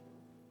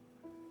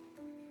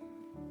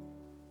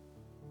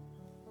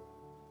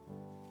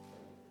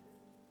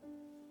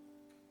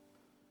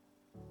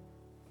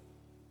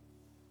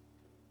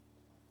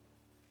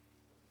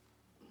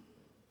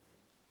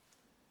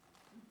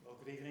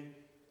Good evening.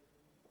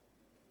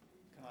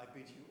 Can I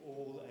bid you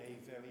all a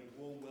very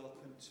warm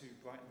welcome to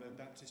Brighton Road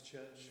Baptist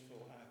Church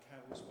for our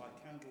Carols by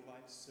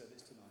Candlelight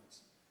service tonight.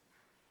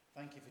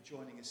 Thank you for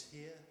joining us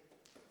here.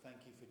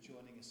 Thank you for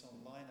joining us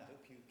online. I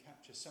hope you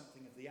capture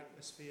something of the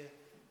atmosphere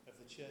of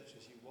the church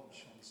as you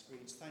watch on the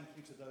screens. Thank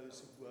you to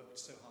those who've worked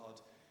so hard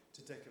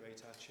to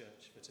decorate our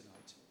church for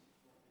tonight.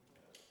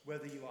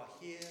 Whether you are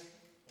here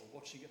or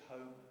watching at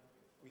home,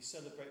 we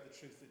celebrate the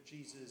truth that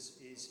Jesus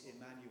is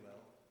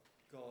Emmanuel,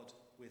 God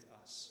with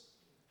us.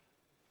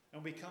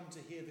 And we come to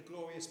hear the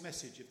glorious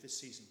message of this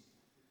season,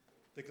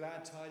 the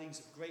glad tidings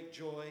of great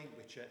joy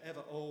which are ever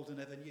old and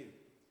ever new.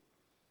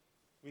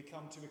 We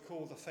come to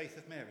recall the faith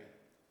of Mary,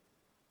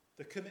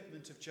 the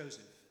commitment of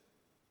Joseph,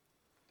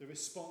 the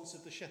response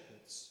of the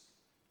shepherds,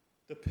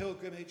 the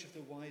pilgrimage of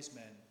the wise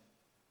men,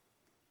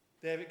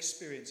 their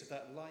experience of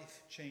that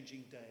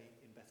life-changing day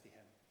in Bethlehem.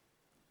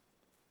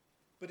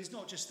 But it's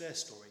not just their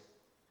story,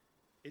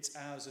 it's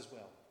ours as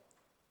well.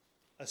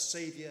 A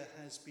Saviour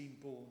has been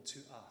born to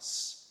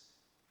us,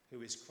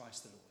 who is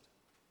Christ the Lord.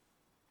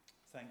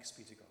 Thanks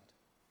be to God.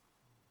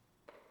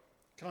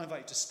 Can I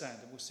invite you to stand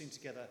and we'll sing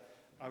together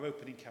our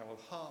opening carol,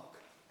 Hark,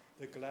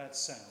 the glad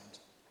sound,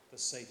 the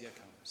Saviour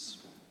comes.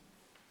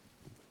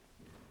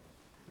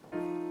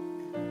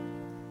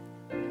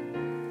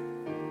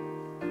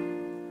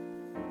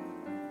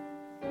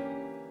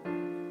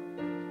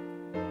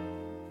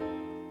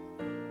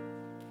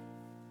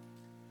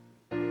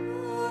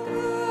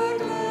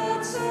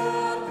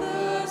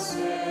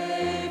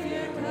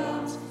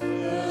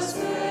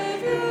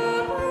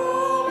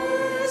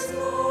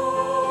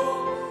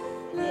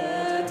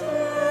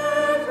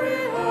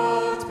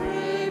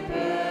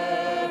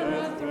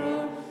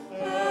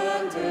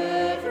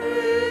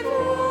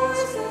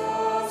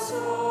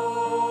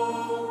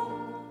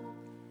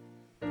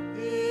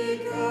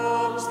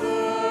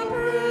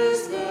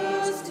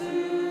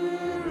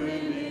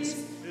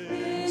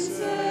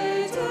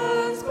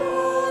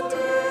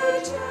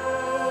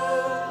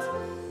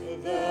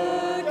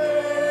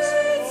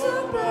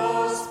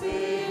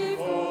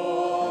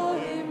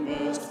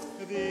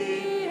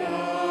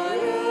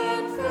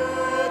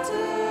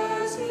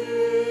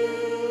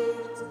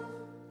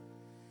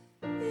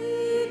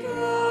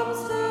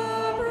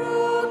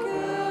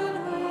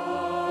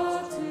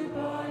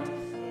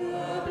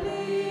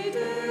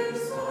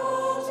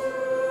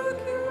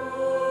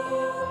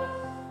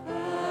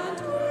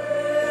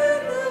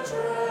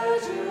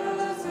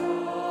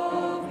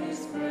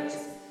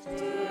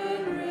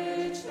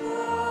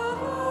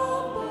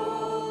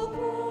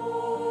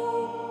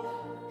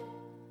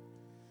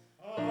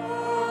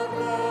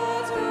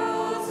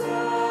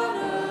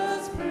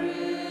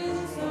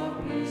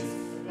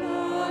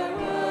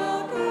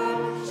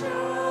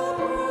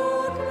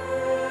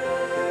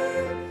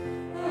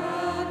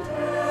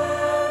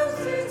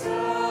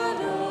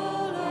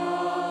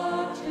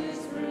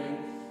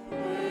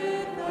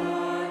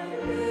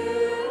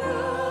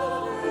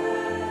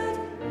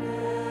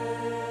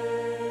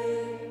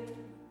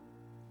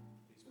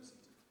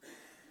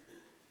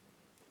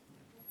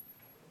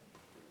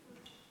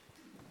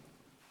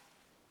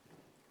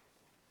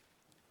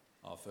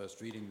 Our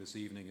first reading this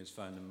evening is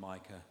found in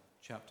Micah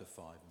chapter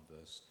 5 and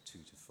verse 2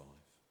 to 5.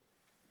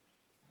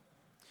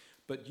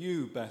 But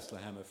you,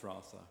 Bethlehem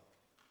Ephrathah,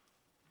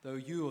 though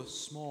you are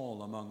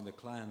small among the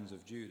clans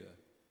of Judah,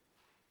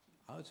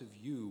 out of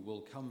you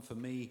will come for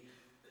me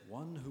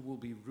one who will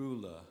be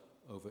ruler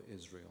over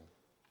Israel,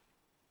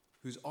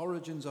 whose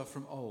origins are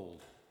from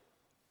old,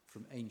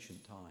 from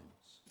ancient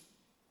times.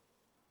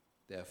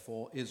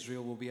 Therefore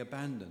Israel will be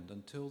abandoned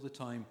until the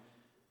time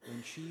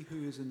when she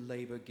who is in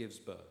labor gives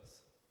birth,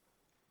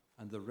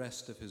 and the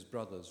rest of his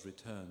brothers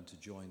return to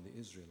join the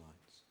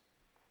Israelites.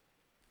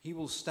 He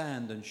will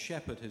stand and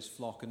shepherd his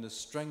flock in the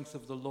strength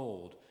of the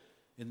Lord,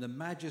 in the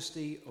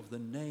majesty of the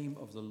name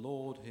of the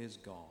Lord his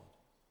God.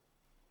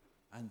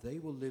 And they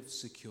will live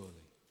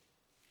securely,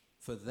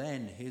 for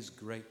then his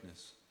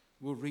greatness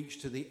will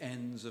reach to the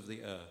ends of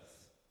the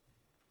earth,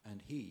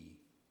 and he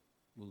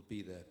will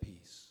be their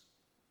peace.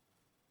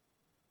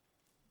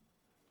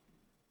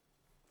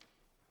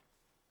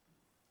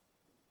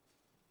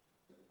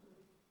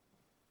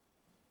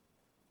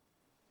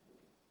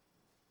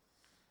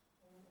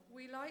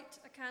 We light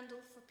a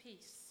candle for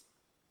peace.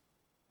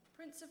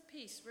 Prince of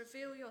Peace,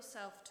 reveal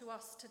yourself to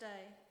us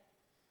today.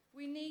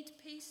 We need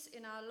peace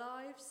in our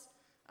lives,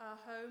 our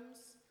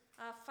homes,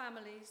 our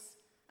families,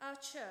 our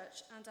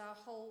church, and our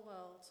whole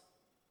world.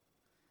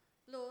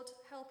 Lord,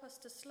 help us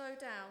to slow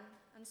down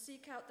and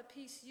seek out the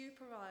peace you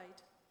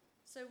provide,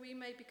 so we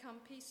may become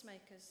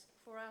peacemakers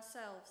for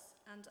ourselves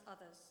and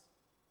others.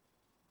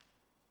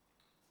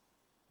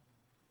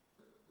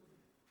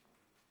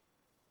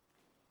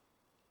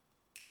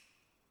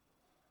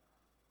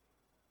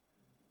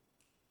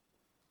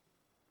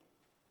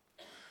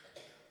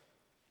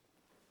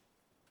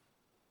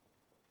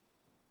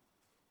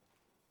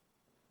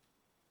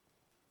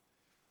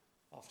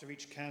 After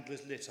each candle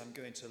is lit, I'm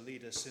going to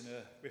lead us in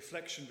a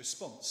reflection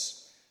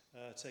response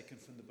taken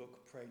from the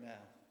book Pray Now.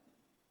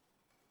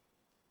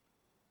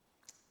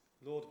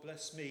 Lord,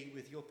 bless me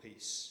with your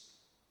peace.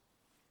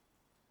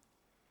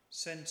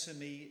 Send to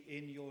me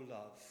in your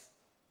love,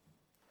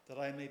 that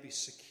I may be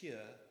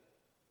secure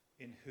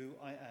in who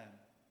I am,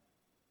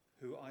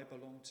 who I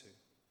belong to.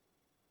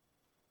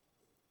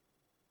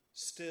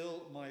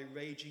 Still my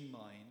raging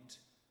mind,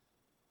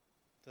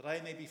 that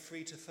I may be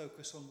free to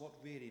focus on what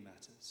really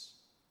matters.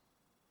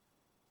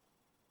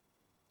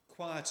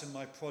 Quieten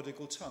my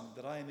prodigal tongue,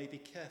 that I may be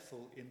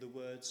careful in the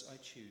words I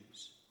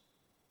choose.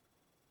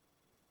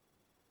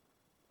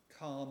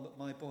 Calm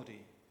my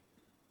body,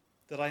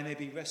 that I may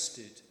be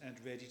rested and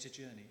ready to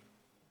journey.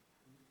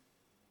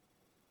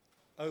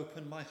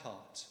 Open my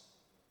heart,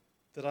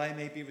 that I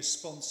may be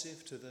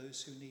responsive to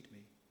those who need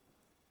me.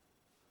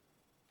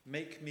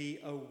 Make me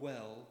a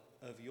well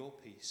of your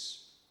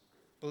peace.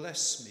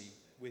 Bless me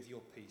with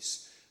your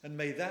peace, and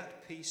may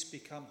that peace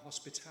become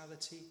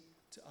hospitality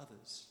to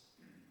others.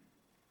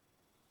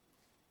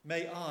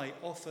 May I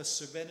offer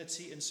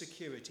serenity and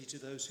security to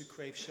those who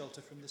crave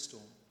shelter from the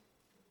storm.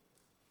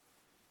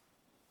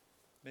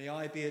 May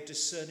I be a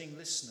discerning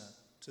listener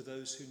to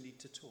those who need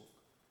to talk.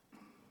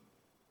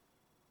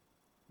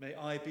 May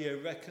I be a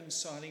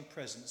reconciling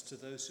presence to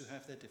those who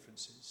have their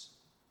differences.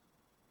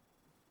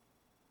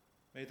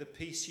 May the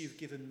peace you've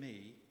given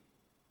me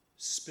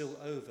spill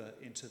over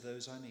into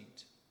those I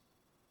meet.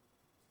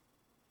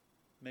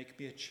 Make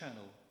me a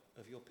channel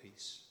of your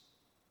peace.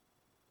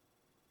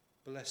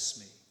 Bless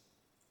me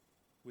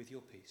with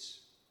your peace.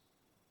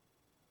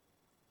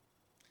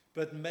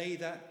 But may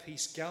that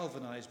peace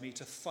galvanize me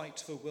to fight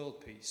for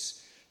world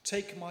peace.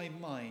 Take my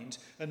mind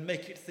and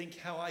make it think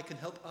how I can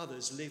help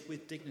others live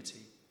with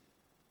dignity.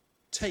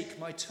 Take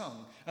my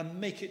tongue and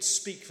make it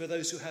speak for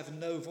those who have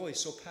no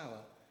voice or power.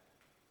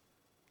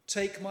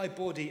 Take my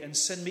body and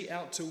send me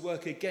out to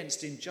work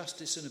against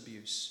injustice and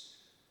abuse.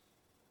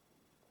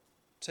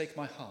 Take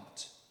my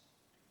heart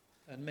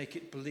and make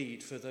it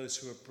bleed for those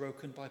who are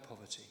broken by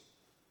poverty.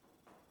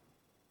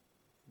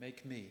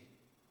 Make me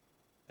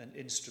an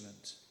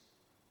instrument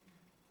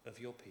of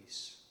your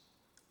peace.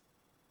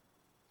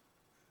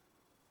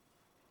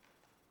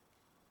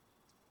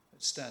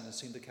 Let's stand and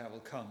sing the carol,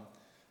 Come,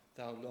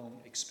 Thou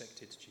Long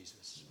Expected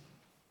Jesus.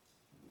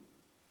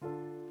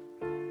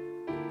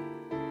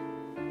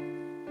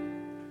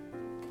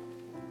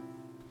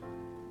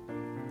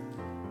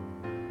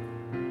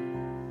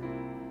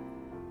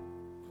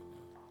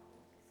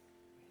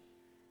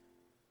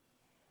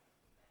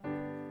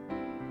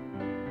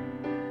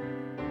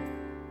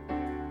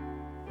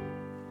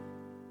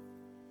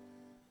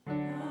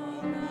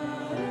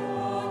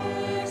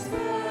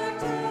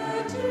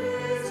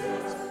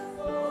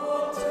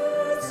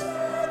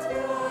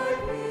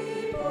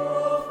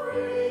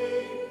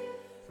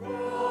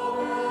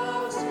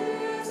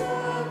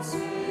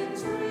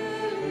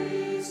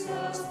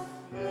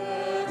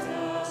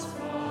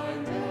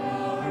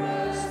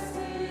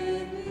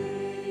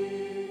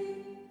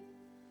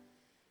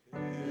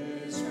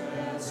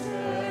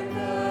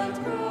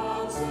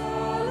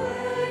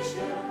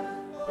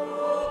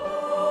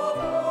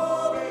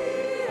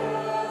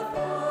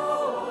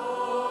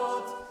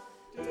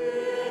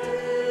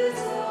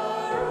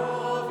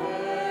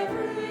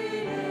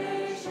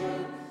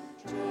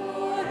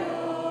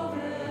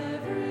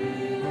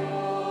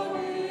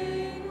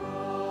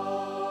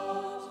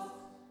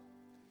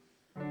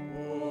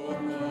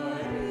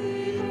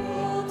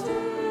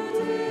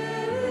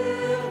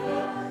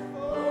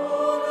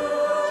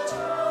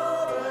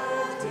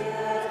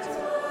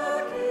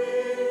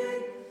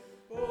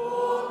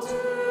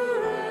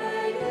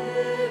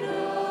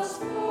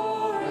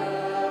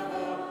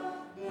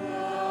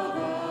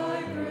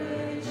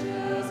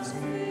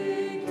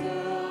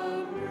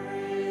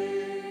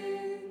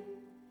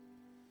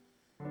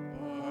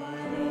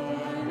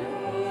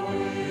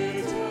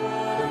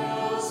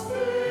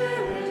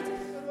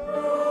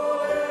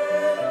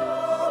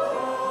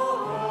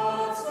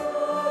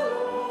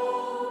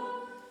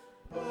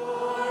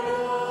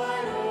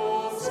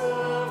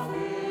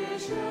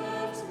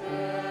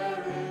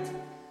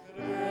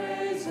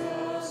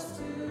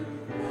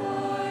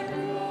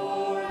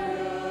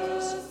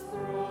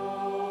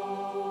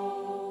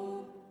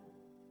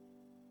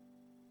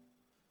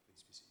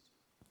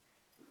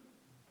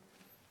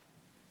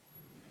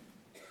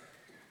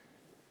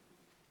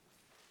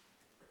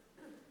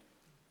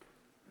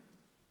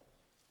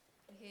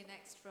 Hear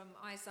next from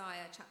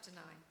Isaiah chapter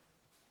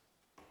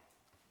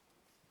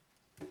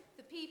 9.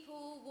 The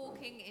people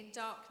walking in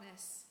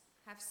darkness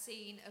have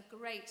seen a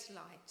great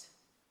light.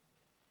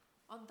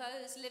 On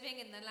those living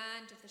in the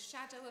land of the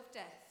shadow of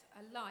death,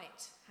 a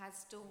light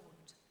has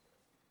dawned.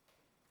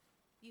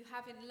 You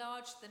have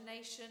enlarged the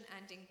nation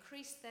and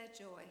increased their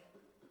joy.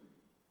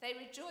 They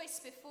rejoice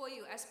before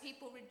you as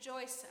people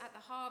rejoice at the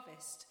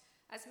harvest,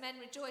 as men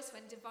rejoice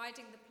when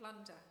dividing the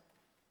plunder.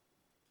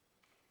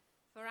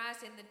 For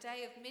as in the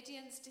day of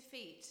Midian's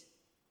defeat,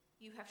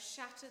 you have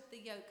shattered the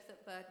yoke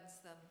that burdens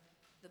them,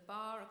 the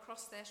bar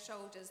across their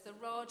shoulders, the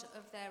rod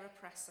of their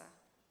oppressor.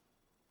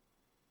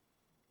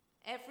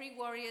 Every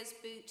warrior's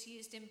boot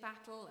used in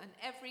battle and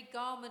every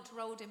garment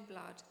rolled in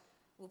blood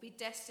will be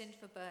destined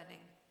for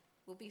burning,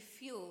 will be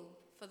fuel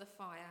for the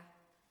fire.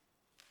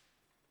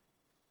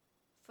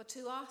 For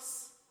to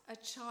us a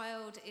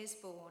child is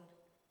born,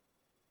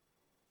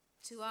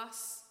 to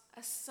us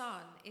a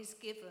son is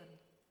given,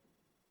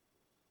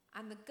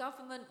 and the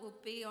government will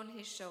be on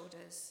his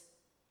shoulders.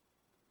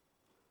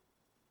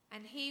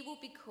 And he will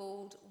be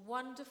called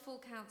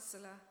Wonderful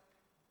Counselor,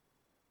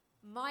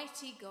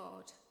 Mighty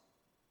God,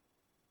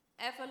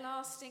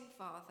 Everlasting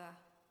Father,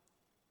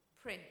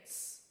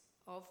 Prince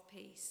of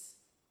Peace.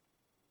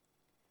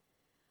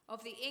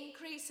 Of the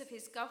increase of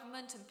his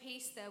government and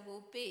peace there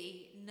will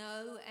be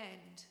no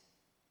end.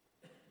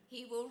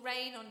 He will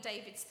reign on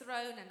David's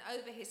throne and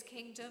over his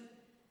kingdom,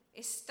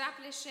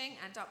 establishing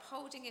and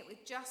upholding it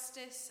with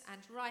justice and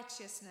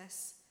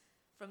righteousness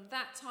from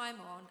that time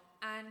on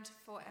and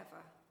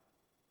forever.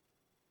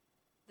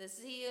 The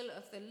zeal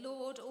of the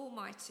Lord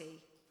Almighty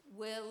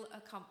will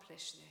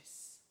accomplish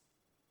this.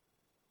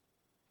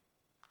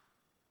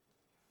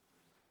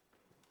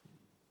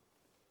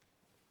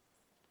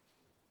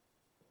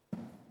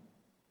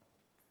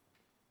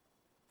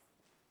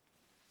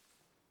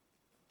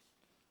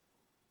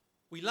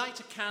 We light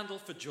a candle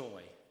for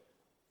joy.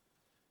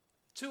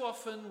 Too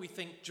often we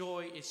think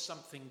joy is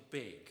something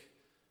big.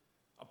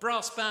 A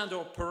brass band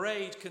or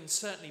parade can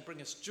certainly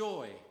bring us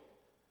joy.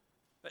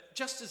 But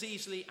just as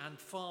easily and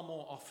far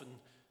more often,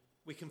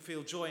 we can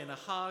feel joy in a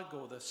hug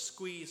or the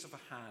squeeze of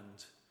a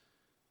hand.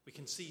 We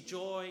can see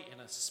joy in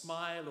a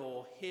smile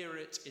or hear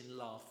it in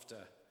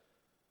laughter.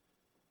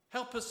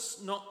 Help us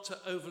not to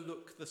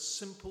overlook the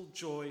simple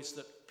joys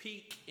that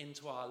peek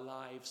into our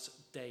lives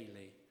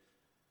daily.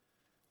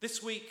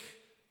 This week,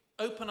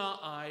 open our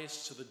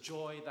eyes to the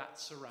joy that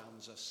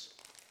surrounds us.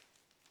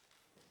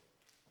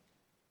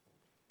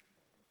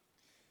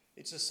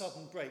 It's a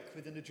sudden break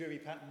within a dreary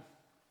pattern,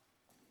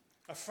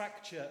 a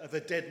fracture of a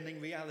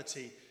deadening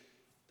reality,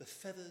 the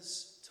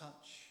feather's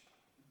touch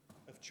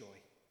of joy.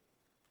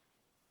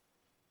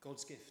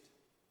 God's gift.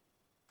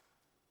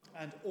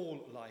 And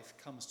all life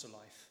comes to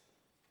life.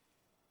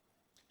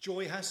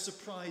 Joy has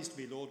surprised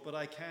me, Lord, but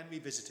I can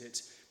revisit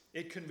it.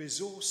 It can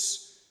restore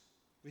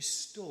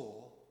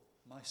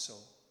my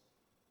soul.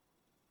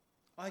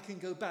 I can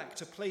go back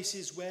to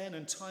places when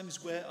and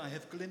times where I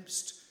have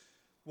glimpsed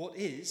what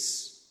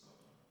is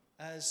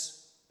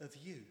as of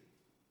you,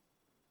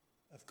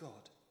 of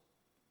God.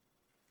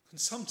 And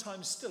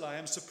sometimes still I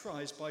am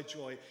surprised by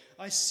joy.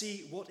 I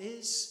see what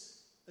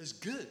is as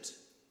good,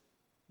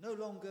 no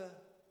longer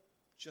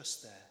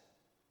just there.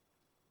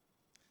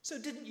 So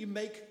didn't you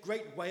make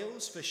great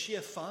whales for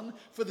sheer fun,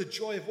 for the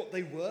joy of what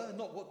they were,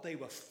 not what they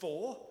were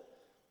for?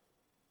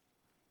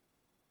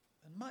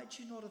 And might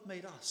you not have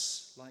made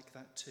us like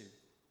that too?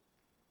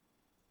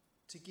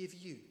 To give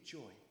you joy,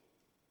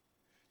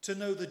 to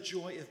know the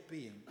joy of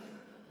being,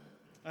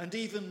 and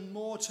even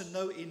more to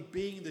know in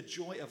being the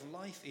joy of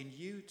life in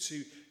you,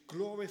 to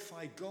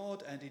glorify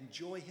God and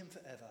enjoy him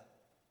forever.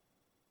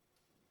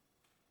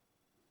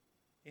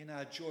 In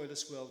our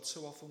joyless world,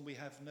 so often we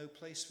have no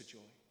place for joy.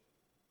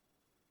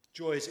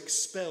 Joy is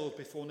expelled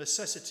before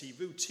necessity,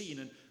 routine,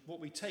 and what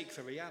we take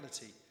for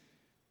reality.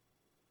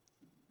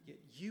 Yet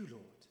you,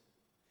 Lord,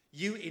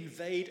 you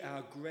invade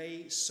our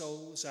grey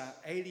souls, our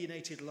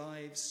alienated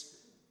lives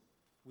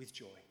with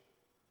joy.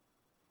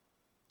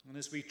 And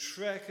as we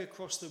trek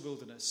across the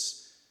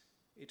wilderness,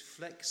 it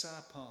flecks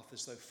our path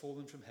as though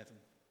fallen from heaven.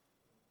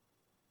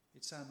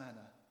 It's our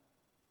manna,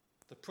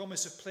 the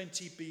promise of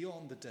plenty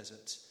beyond the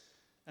desert,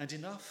 and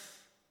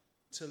enough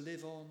to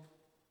live on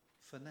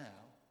for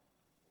now,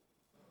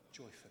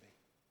 joyfully.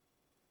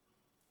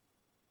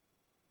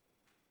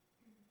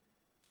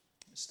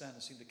 Let's stand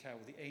and sing the carol,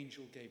 The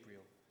Angel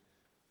Gabriel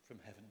from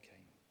Heaven Came.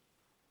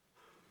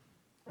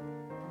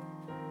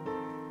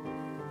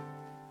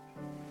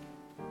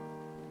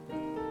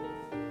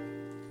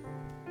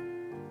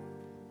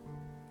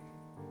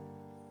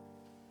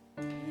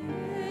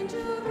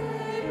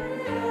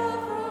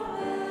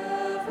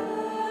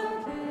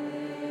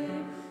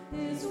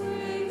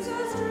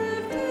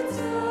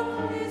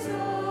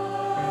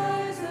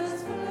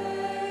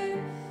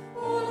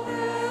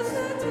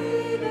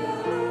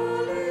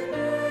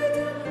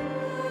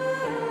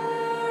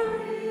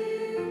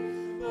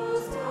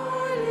 Most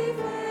highly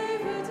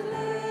favoured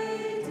lady.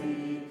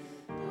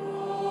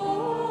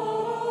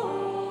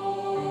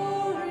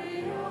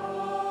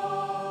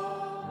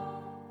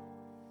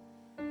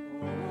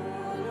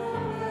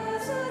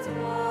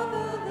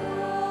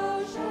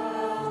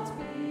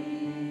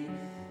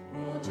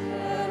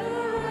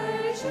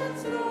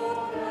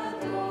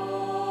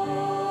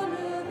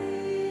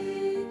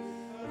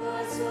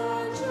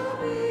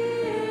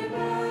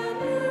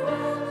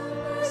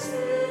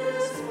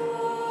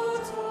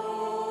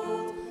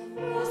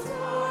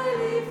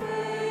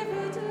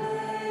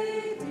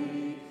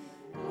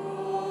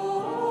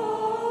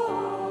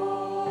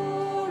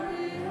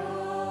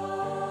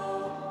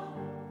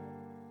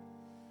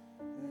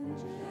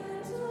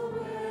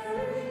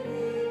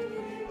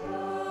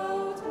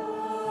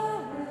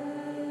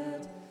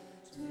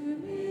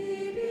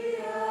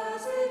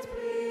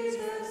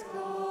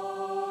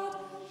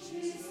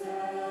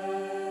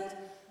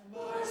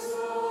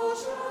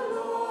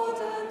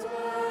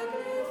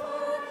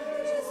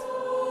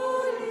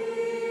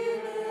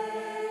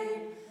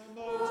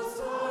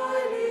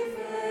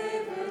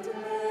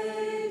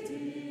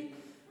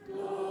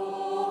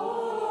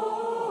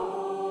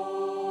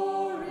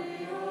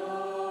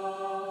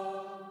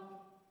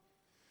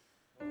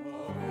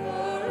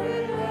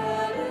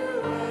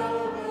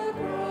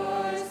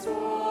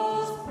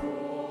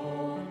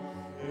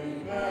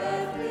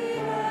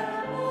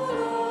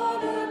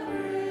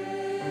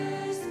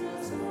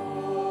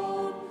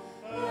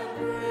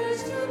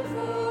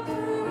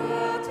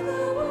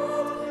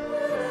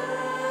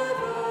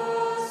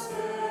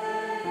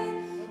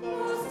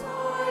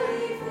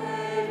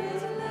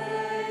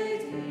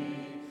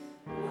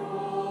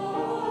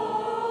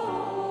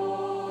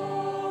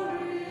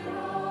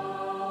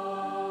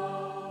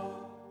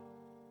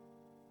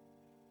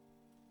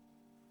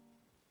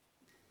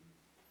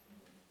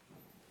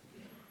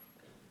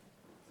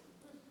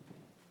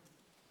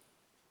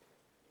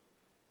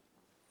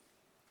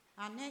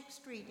 Our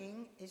next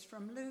reading is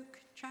from Luke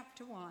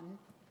chapter 1,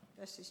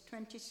 verses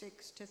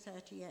 26 to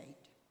 38.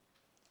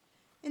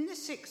 In the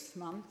 6th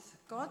month,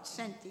 God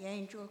sent the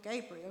angel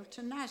Gabriel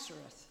to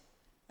Nazareth,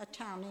 a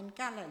town in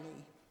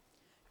Galilee,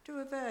 to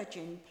a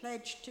virgin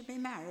pledged to be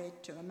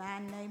married to a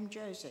man named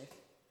Joseph,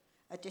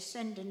 a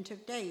descendant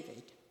of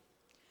David.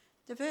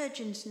 The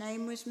virgin's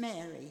name was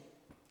Mary.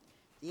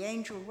 The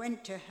angel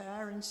went to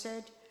her and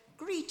said,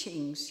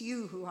 "Greetings,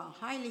 you who are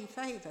highly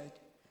favoured.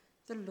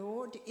 The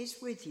Lord is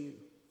with you."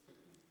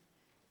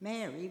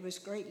 Mary was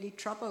greatly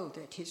troubled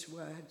at his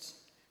words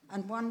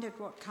and wondered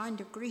what kind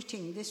of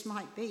greeting this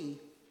might be.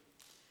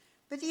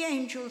 But the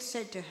angel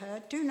said to her,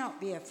 "Do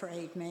not be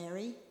afraid,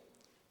 Mary.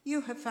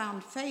 You have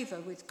found favour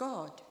with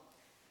God.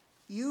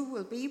 You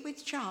will be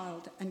with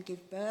child and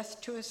give birth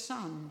to a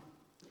son,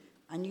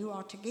 and you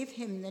are to give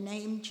him the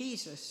name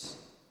Jesus.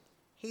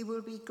 He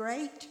will be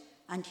great,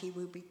 and he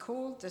will be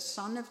called the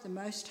Son of the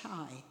Most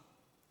High.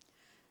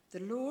 The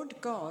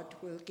Lord God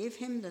will give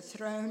him the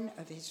throne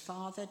of his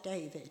father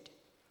David,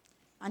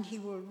 and he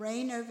will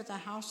reign over the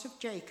house of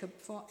Jacob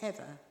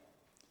forever.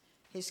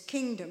 His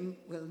kingdom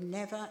will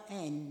never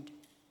end."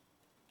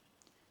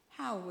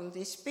 "How will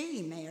this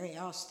be?" Mary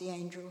asked the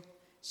angel,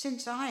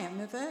 "since I am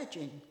a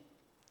virgin?"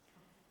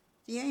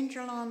 The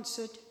angel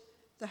answered,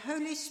 "The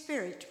Holy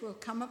Spirit will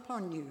come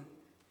upon you,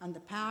 and the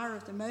power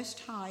of the Most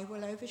High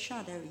will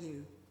overshadow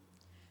you.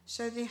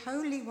 So the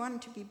Holy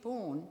One to be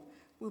born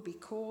will be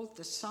called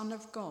the Son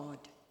of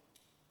God.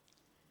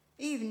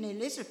 Even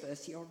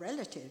Elizabeth, your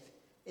relative,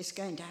 is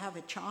going to have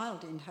a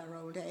child in her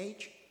old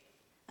age,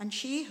 and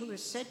she who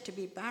is said to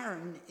be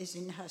barren is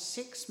in her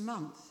 6th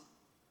month,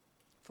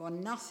 for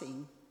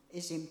nothing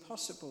is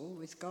impossible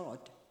with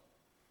God."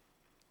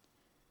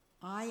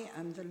 "I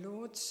am the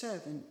Lord's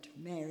servant,"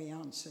 Mary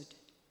answered.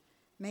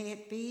 "May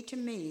it be to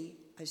me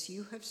as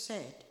you have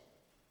said."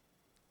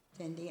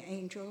 Then the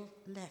angel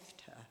left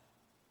her.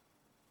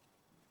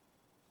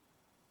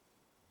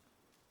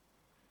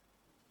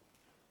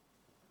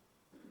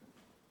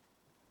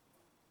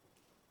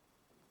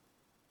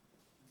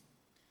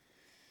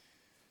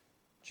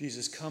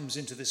 Jesus comes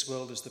into this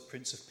world as the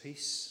Prince of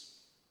Peace,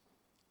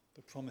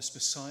 the promised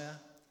Messiah,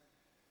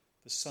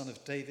 the Son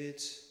of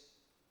David,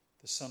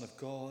 the Son of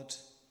God,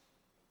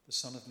 the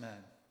Son of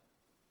Man.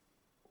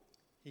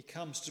 He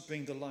comes to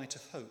bring the light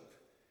of hope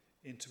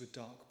into a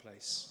dark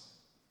place.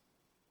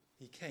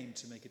 He came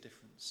to make a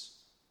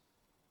difference.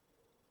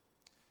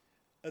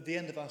 At the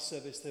end of our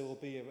service, there will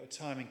be a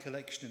retiring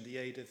collection in the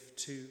aid of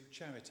 2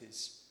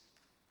 charities.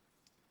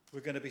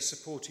 We're going to be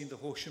supporting the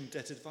Horsham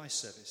Debt Advice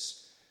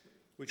Service,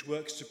 which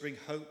works to bring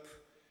hope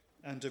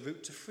and a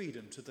route to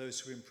freedom to those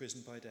who are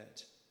imprisoned by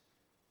debt.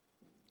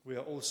 We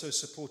are also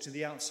supporting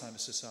the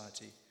Alzheimer's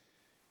Society,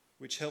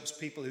 which helps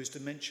people whose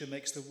dementia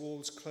makes the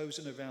walls close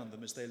in around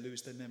them as they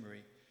lose their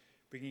memory,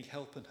 bringing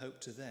help and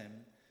hope to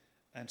them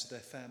and to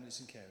their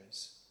families and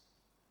carers.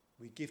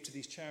 We give to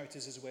these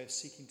charities as a way of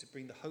seeking to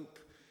bring the hope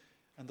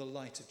and the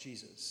light of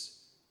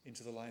Jesus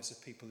into the lives of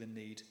people in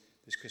need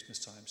this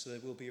Christmas time. So there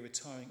will be a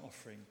retiring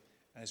offering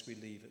as we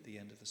leave at the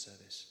end of the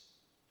service.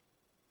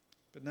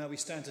 But now we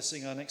stand to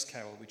sing our next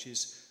carol, which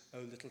is "O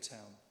Little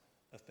Town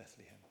of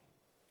Bethlehem."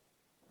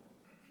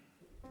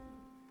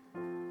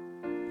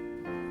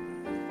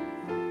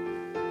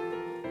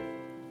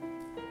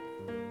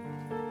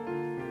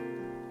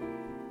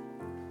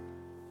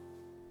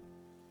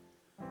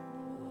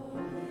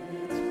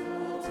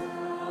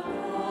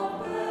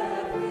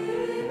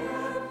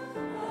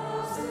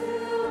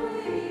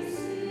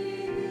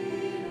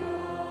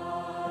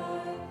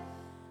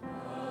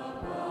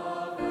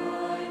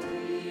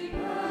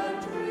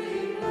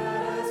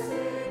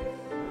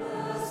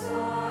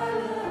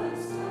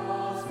 Silence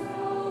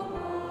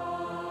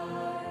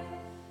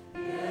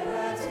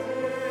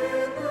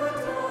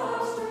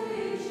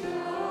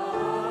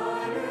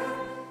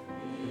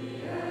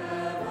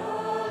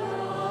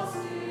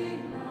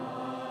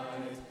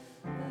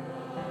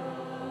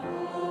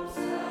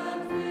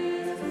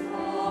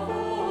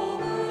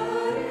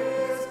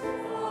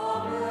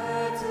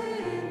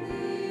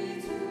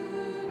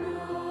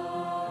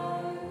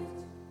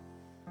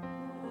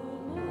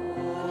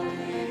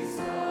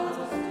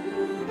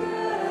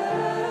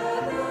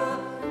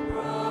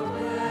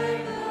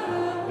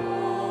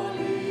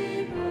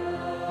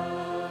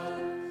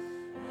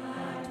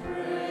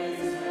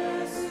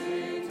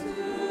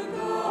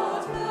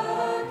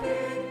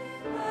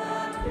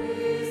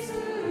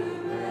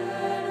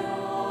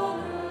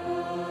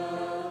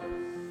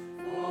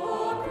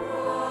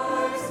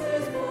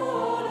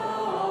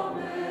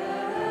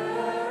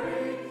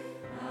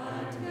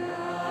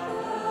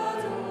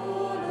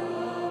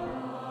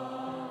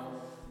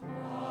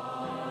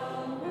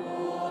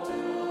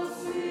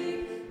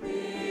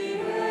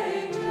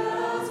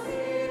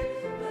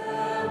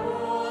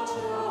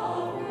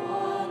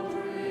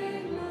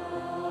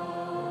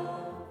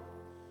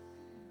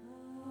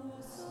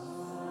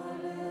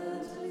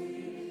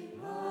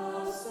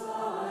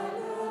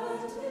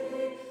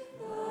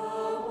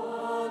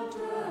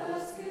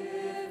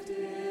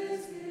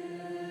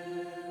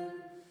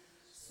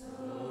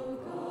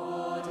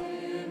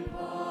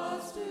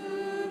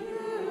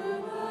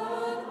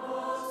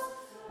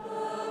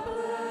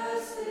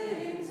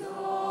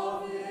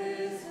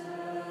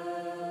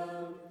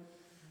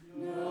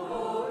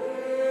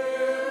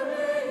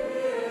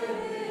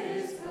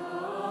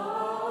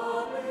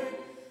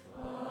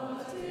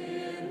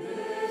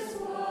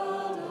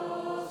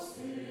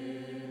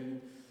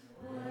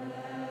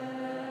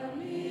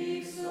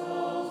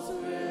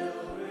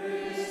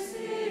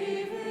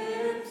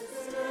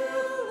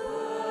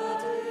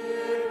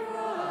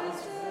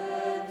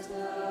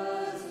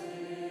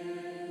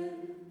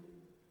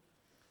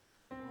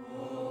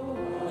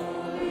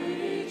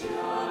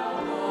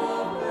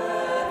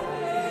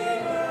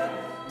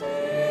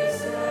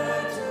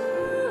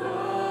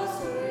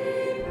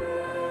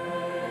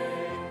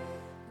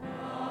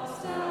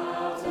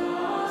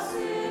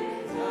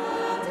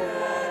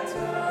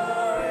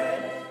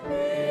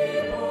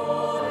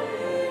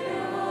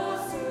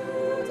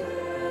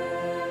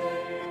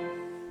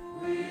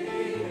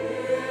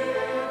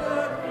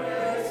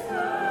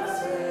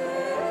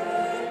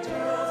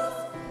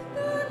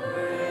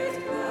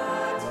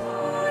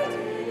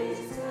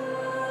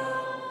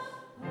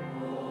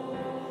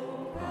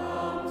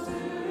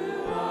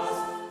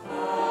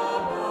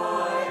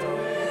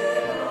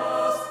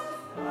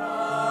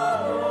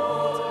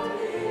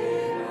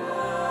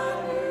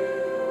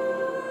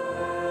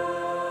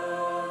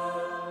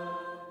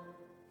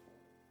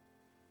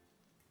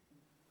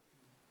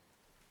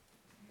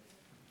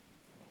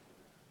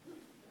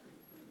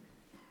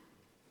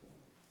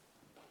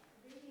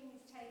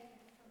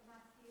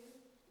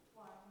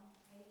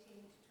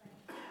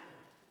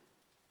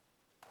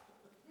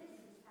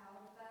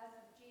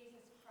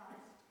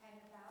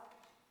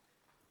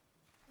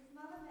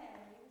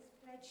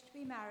engaged to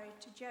be married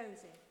to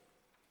Joseph.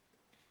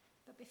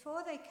 But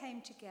before they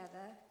came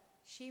together,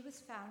 she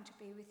was found to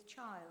be with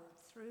child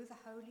through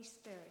the Holy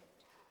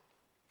Spirit.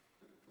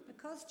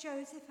 Because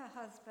Joseph,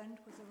 her husband,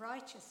 was a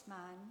righteous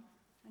man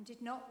and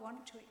did not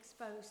want to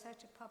expose her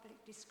to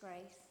public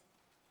disgrace,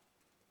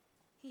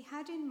 he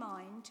had in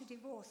mind to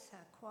divorce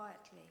her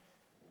quietly.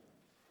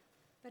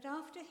 But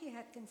after he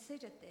had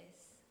considered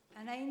this,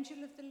 an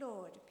angel of the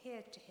Lord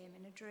appeared to him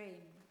in a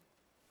dream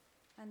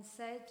and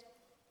said,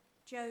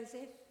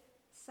 "Joseph,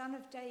 son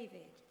of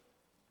David,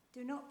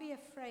 do not be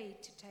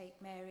afraid to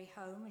take Mary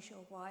home as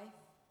your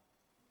wife,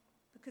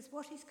 because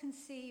what is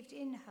conceived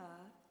in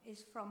her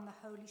is from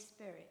the Holy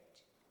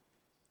Spirit.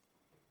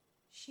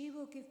 She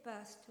will give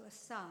birth to a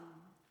son,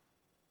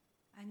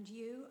 and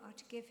you are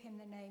to give him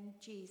the name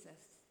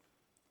Jesus,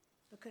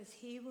 because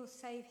he will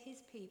save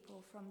his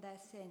people from their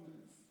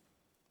sins."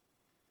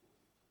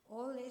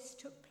 All this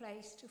took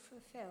place to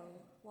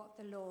fulfill what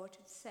the Lord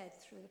had said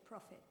through the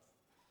prophets.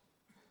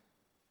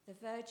 The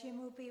virgin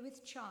will be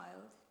with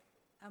child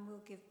and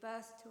will give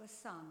birth to a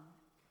son,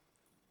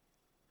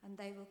 and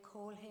they will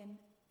call him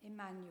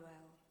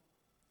Emmanuel,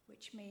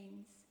 which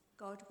means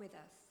God with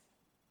us.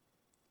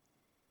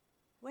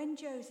 When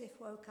Joseph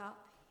woke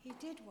up, he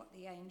did what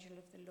the angel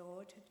of the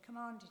Lord had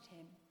commanded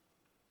him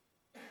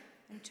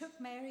and took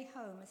Mary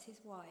home as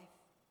his wife.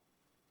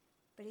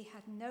 But he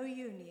had no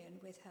union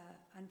with her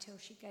until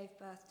she gave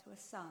birth to a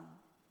son,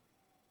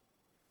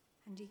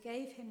 and he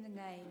gave him the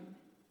name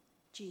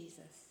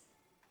Jesus.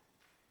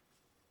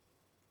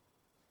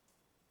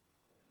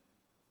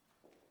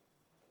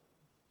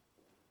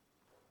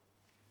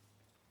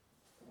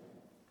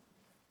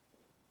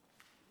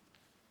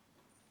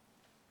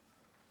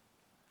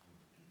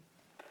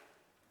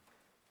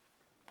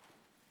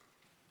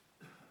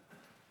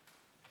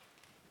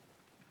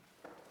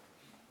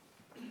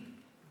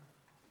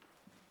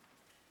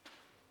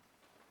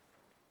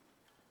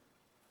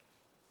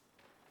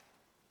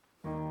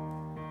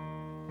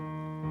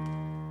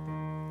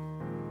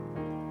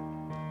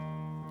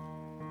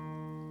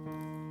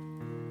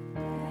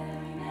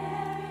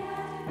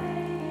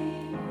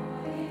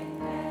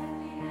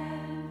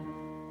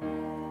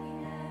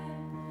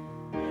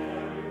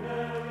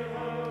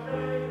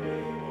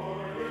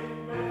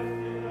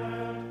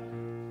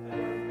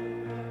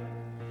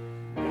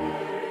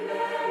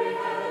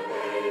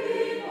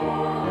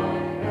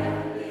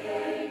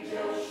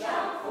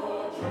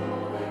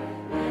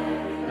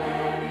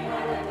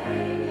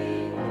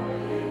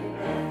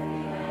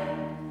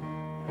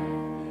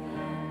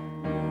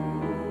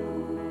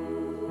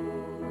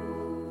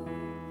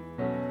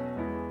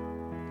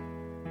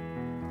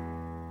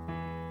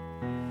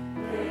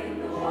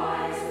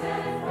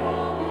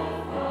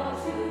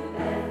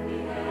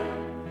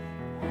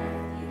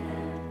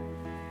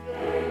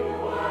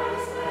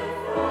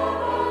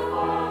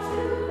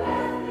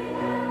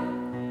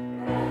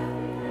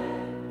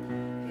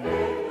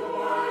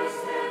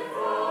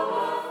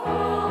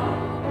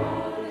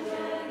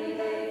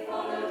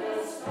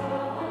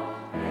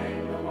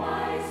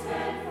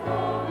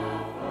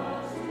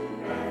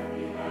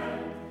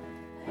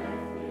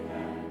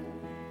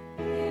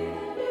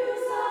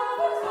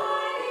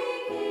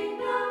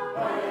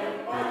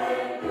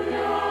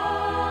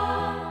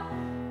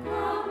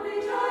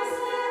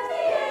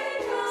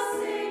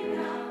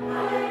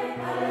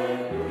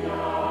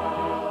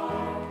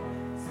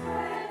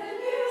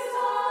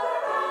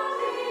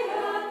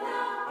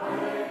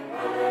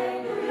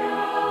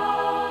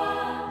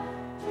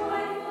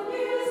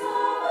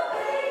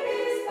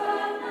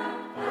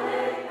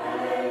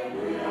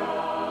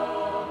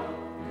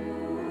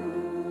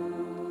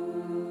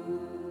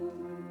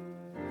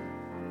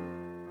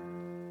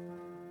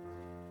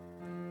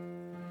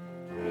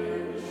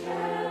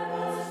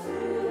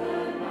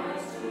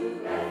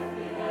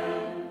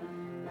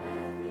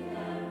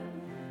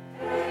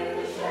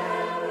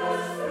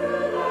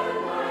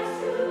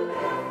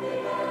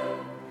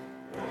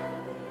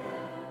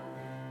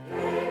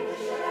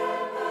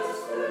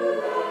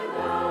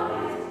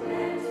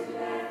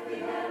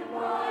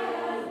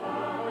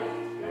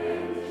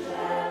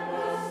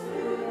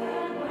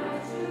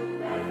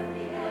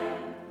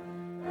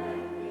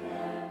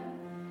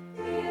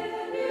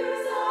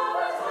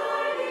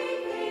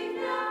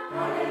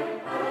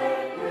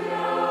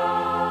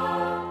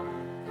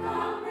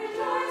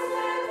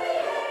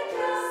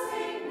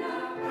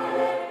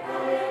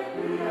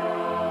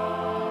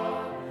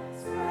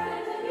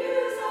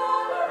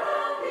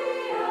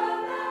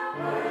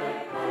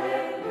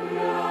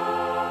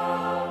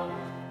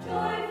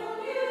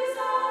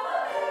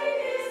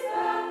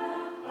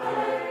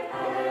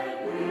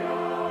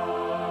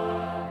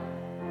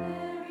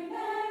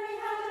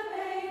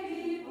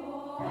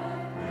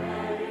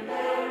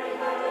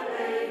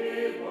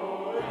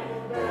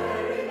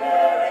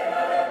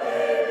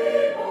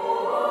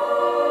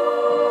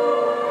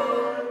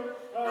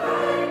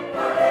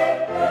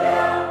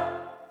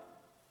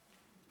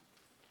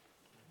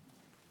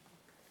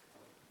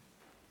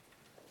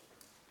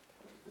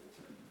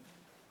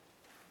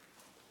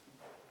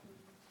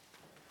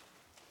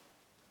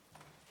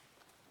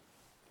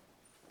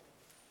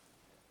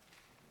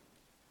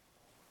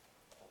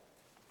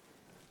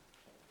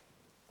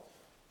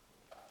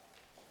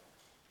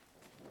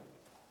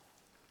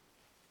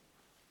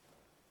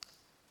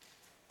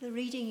 The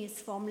reading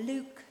is from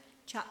Luke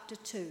chapter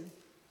 2.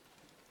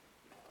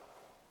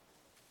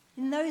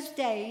 In those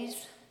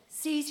days,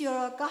 Caesar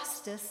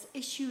Augustus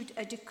issued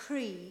a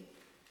decree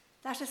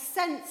that a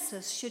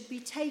census should be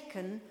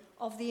taken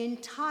of the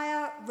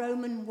entire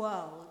Roman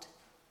world.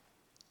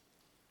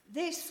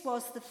 This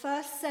was the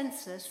first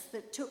census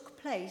that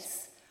took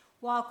place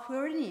while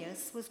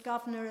Quirinius was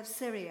governor of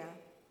Syria.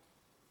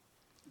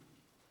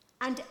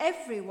 And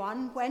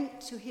everyone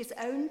went to his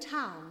own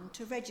town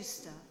to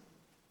register.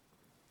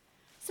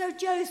 So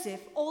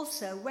Joseph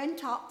also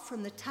went up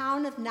from the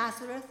town of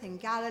Nazareth in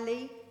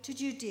Galilee to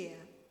Judea,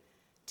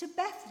 to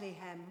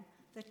Bethlehem,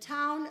 the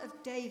town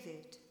of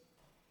David,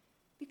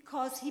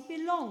 because he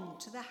belonged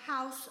to the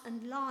house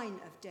and line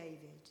of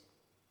David.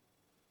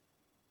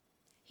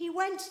 He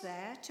went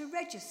there to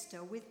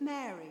register with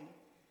Mary,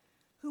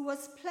 who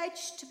was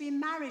pledged to be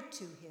married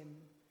to him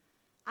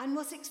and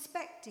was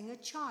expecting a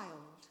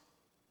child.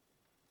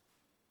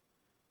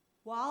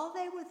 While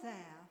they were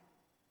there,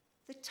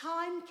 the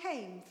time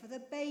came for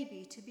the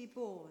baby to be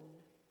born,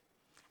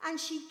 and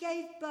she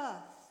gave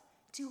birth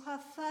to her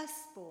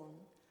firstborn,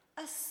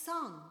 a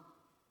son.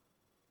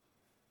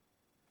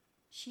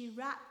 She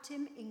wrapped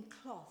him in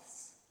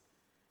cloths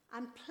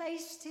and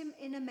placed him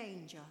in a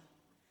manger,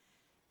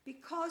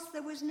 because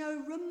there was no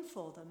room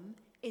for them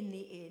in the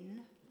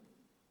inn.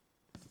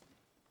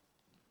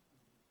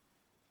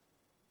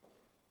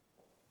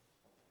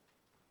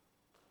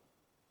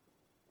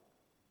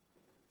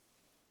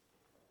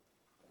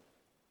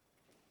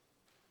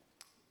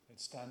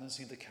 Let's stand and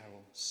sing the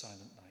carol,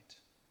 Silent Night.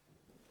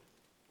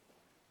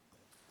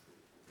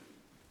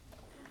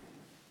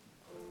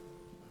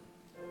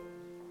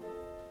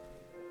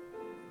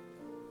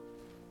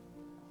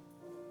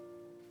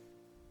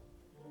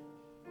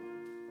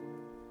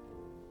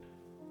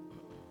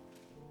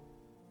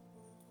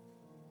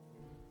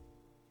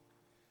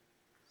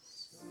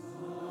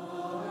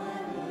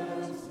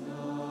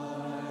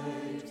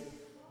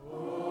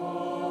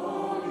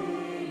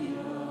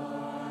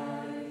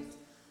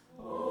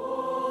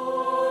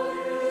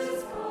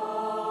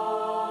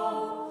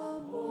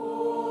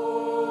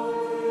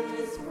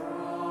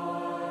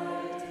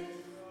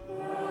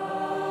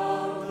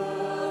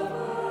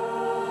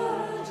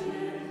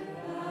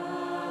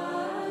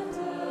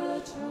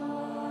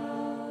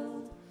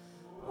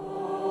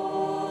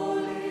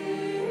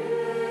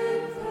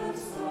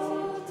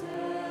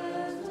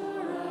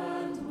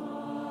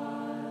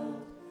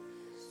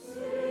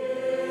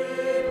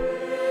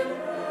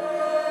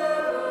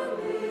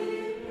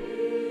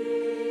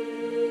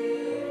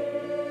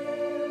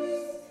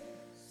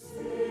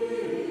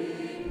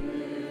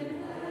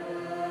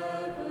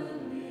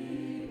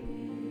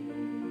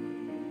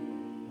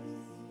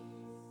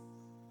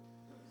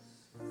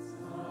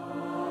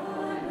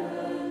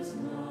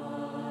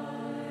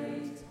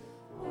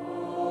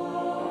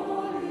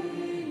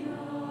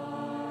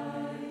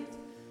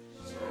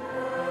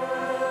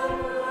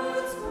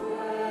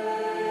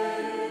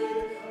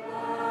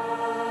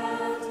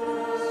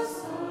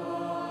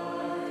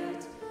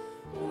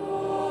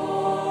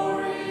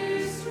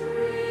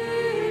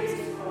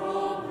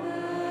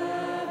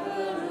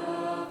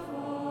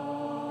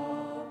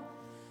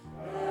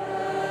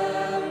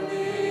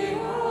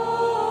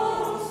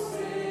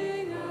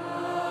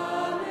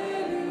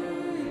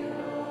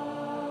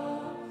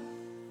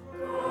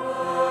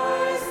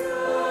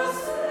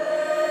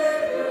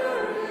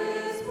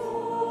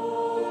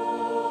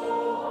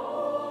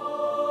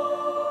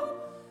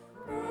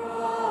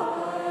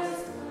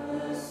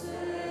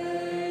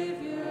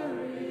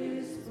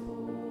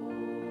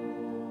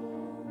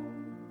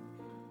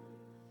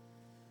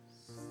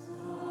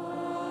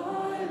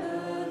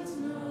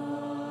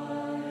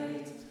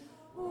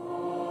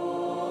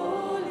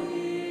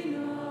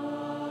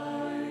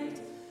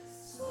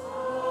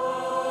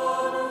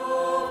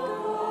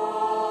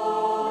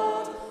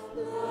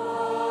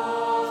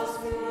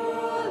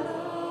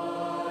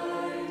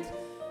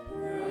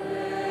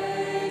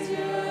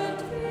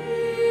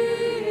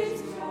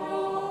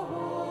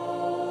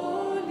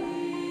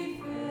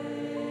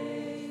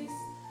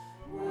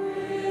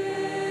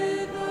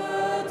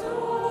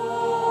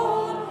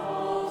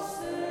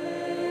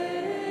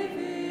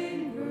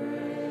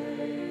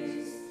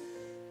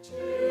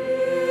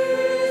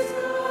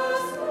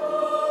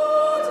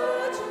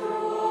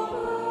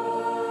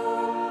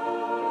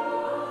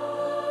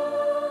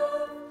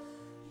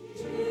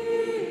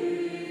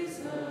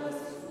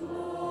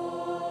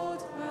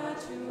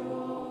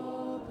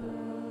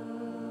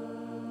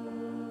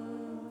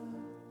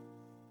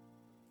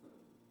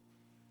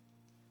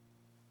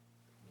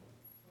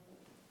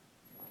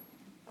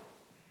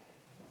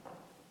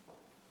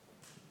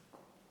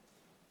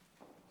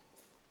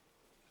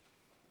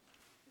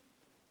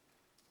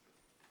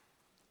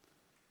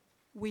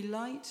 We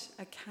light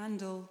a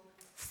candle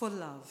for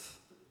love.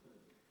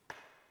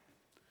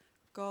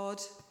 God,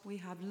 we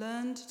have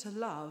learned to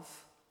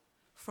love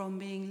from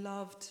being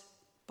loved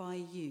by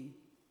you.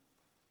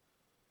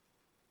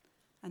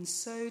 And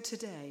so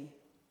today,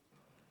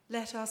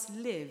 let us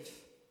live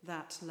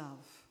that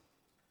love.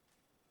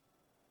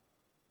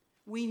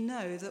 we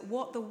know that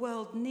what the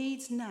world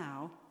needs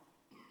now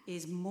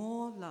is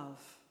more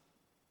love.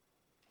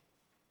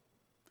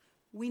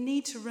 We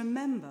need to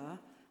remember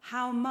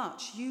how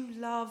much you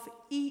love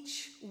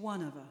each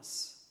one of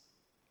us.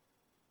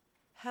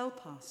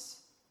 Help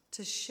us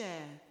to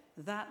share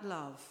that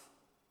love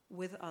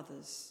with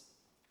others.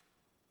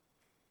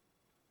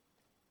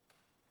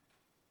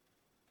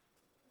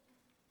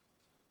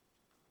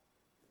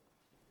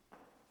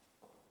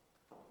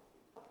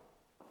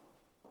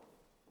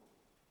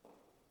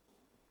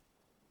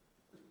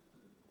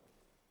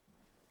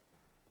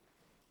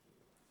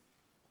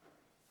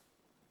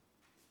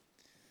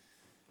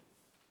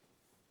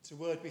 It's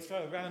a word we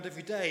throw around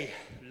every day.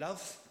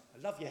 Love.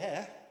 I love your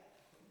hair.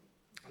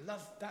 I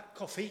love that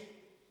coffee.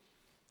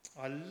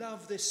 I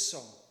love this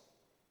song.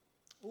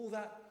 All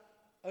that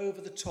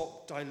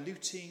over-the-top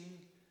diluting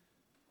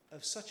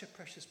of such a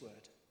precious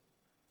word.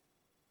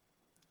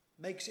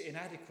 Makes it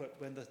inadequate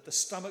when the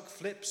stomach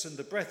flips and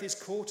the breath is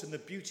caught and the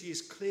beauty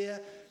is clear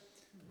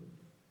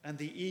and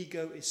the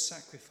ego is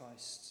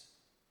sacrificed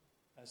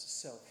as the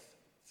self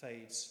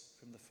fades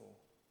from the fore.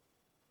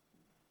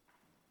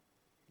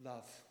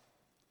 Love.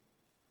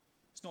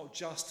 It's not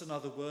just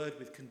another word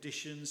with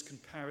conditions,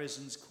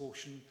 comparisons,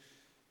 caution.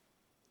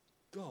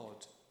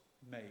 God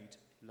made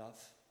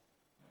love.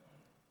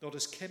 Not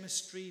as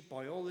chemistry,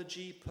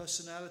 biology,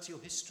 personality or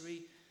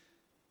history,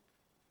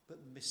 but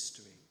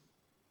mystery.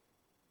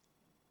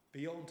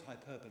 Beyond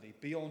hyperbole,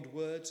 beyond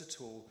words at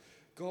all.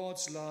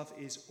 God's love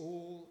is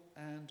all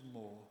and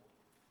more.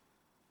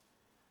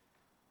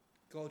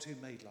 God who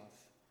made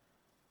love.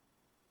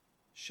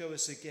 Show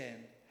us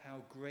again how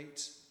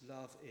great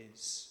love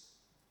is,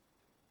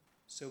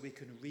 so we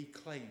can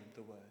reclaim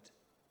the word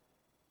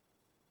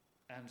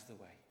and the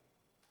way.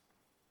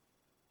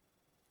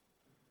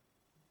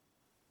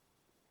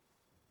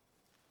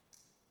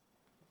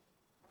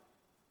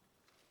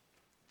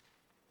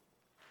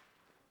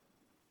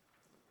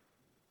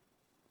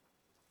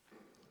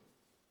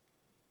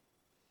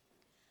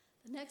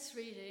 The next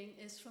reading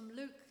is from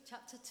Luke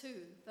chapter 2,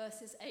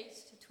 verses 8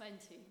 to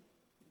 20.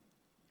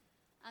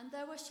 And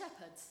there were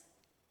shepherds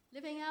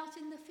living out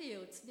in the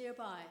fields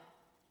nearby,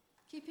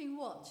 keeping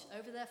watch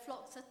over their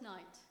flocks at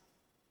night.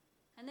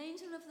 An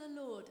angel of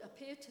the Lord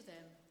appeared to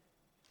them,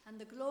 and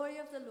the glory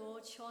of the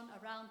Lord shone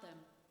around them,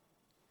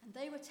 and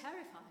they were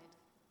terrified.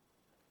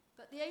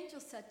 But the angel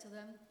said to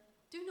them,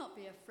 "Do not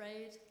be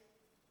afraid.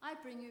 I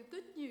bring you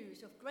good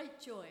news of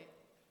great joy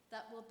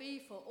that will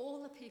be for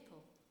all the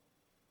people.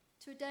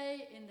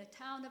 Today in the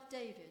town of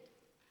David,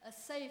 a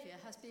Saviour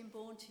has been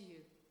born to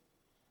you.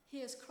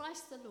 He is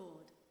Christ the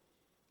Lord.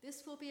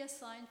 This will be a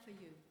sign for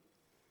you.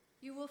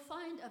 You will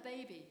find a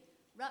baby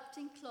wrapped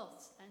in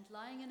cloths and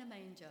lying in a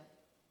manger."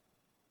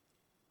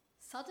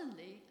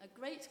 Suddenly, a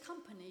great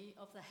company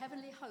of the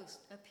heavenly host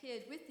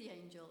appeared with the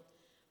angel,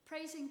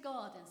 praising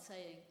God and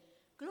saying,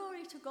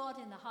 "Glory to God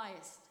in the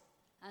highest,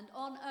 and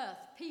on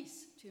earth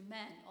peace to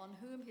men on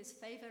whom his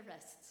favour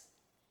rests."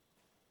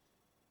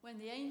 When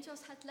the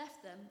angels had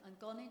left them and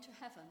gone into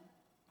heaven,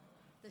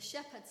 the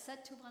shepherds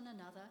said to one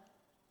another,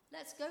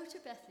 "Let's go to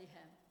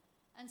Bethlehem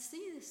and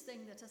see this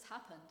thing that has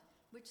happened,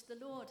 which the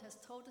Lord has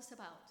told us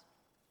about."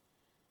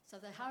 So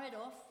they hurried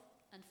off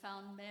and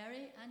found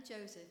Mary and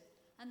Joseph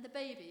and the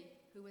baby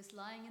who was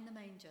lying in the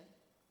manger.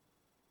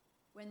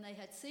 When they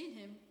had seen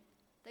him,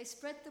 they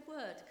spread the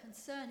word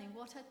concerning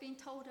what had been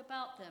told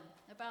about them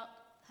about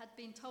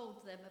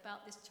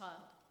this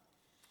child.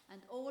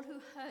 And all who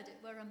heard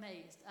it were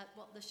amazed at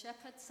what the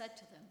shepherds said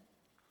to them.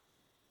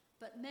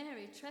 But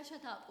Mary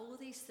treasured up all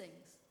these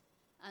things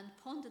and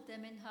pondered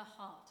them in her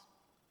heart.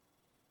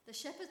 The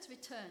shepherds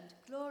returned,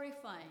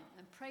 glorifying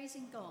and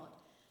praising God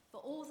for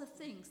all the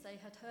things they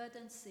had heard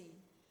and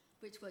seen,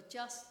 which were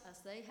just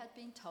as they had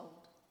been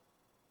told.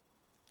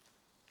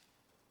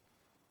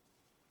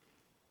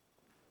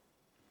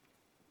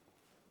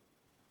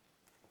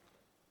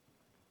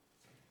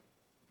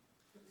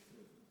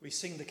 We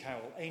sing the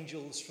carol,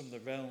 Angels from the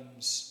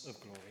Realms of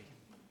Glory.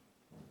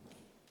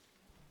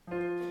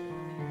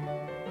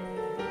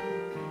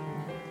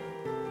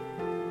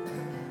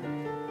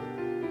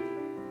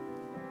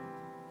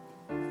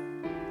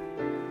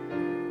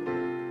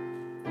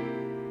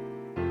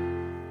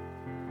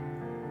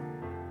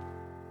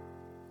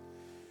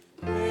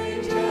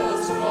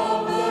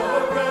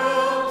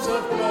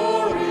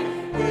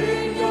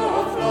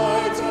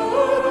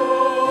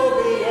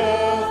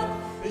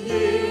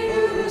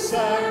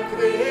 Sang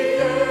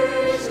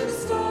creation's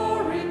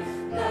story,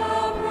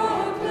 now brought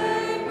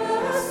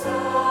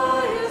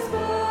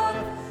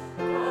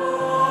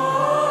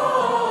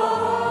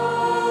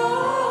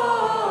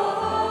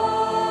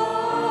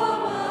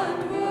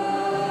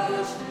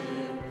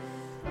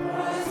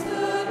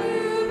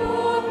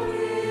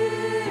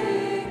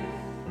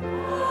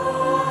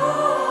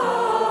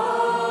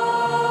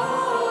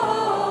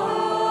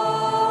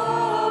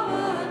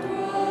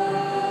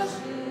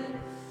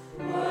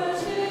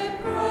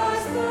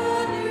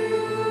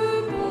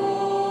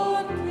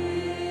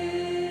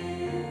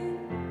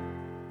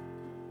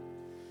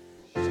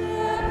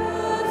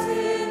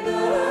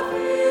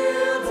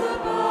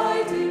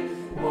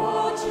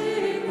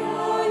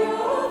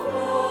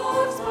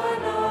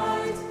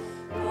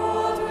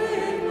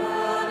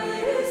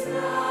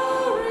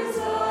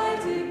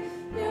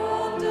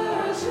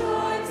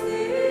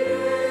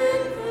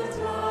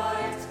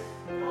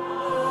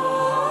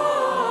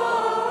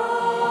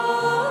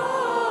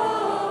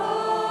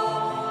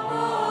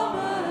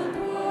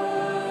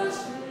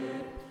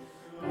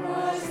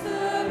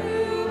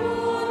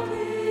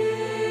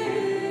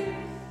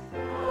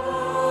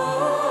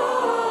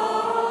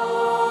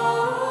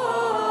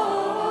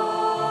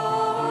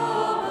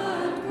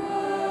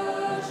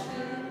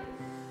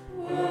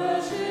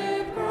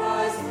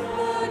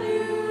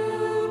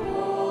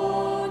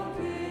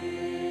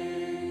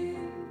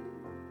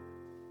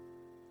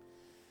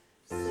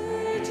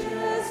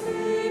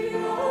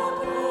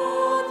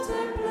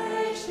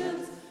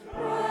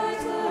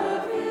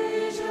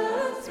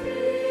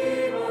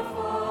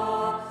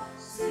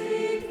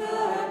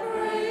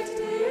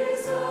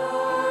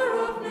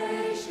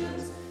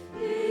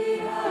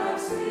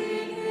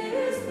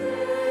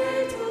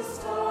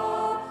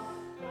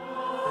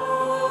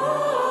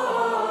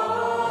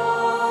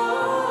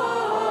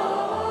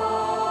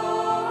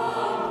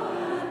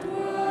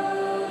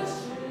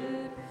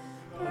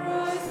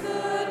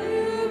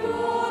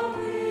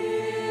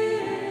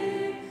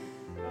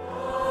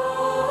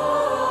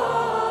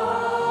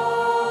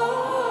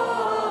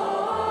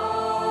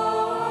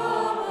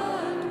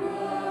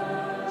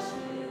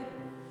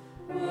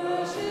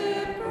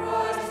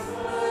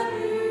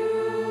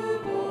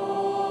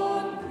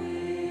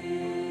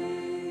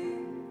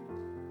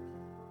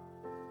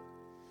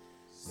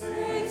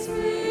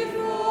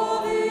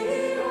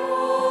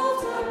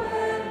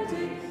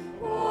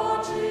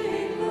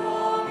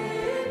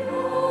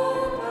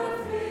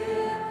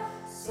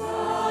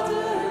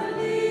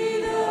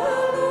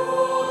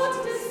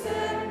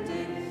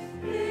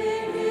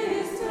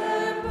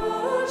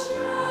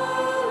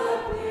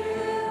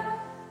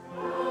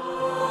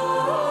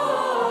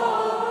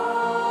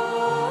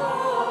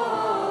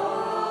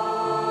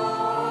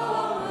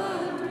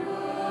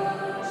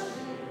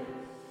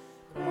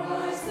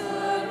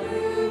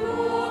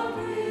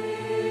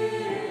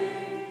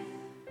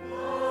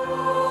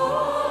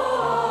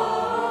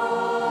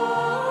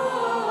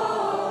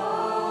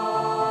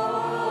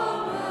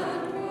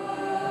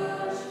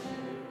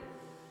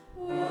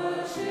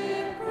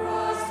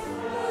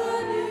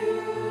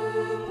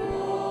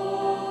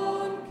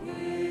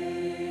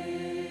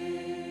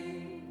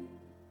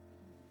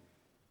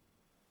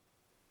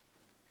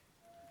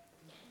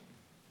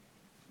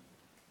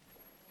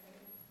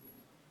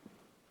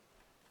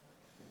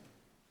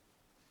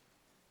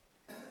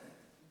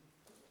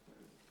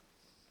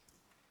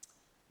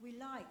we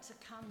light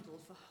a candle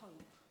for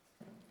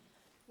hope.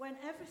 When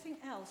everything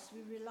else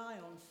we rely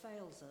on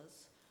fails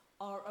us,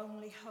 our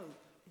only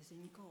hope is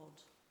in God.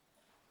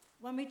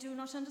 When we do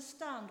not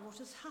understand what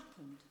has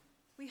happened,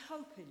 we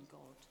hope in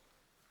God.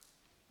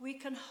 We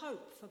can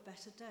hope for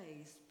better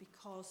days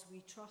because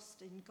we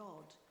trust in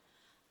God,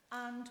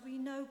 and we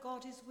know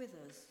God is with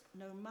us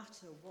no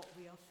matter what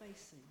we are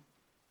facing.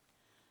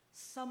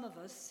 Some of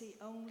us see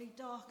only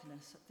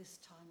darkness at this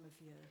time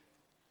of year.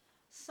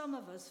 Some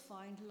of us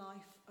find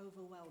life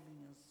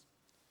overwhelming us.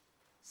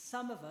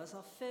 Some of us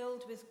are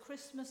filled with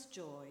Christmas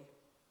joy.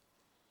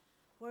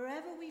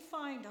 Wherever we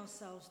find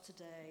ourselves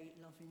today,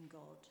 loving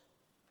God,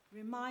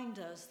 remind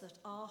us that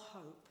our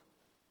hope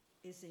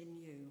is in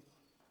you.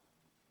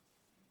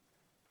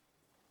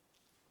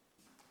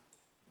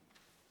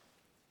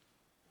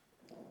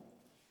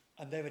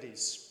 And there it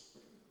is,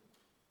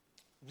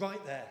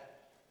 right there,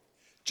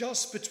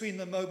 just between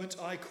the moment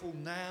I call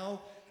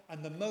now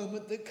and the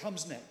moment that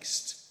comes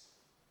next.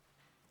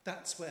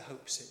 That's where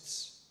hope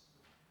sits.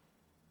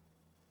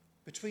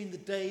 Between the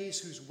days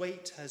whose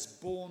weight has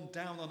borne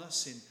down on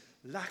us in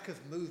lack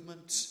of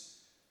movement,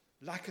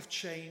 lack of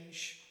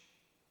change,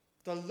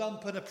 the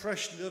lump and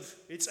oppression of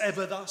it's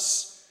ever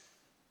thus,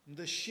 and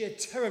the sheer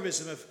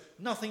terrorism of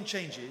nothing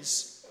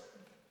changes,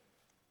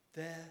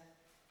 there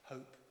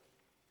hope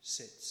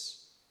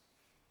sits.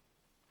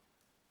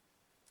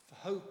 For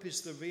hope is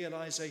the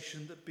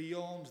realization that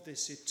beyond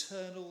this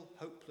eternal,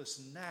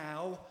 hopeless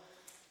now,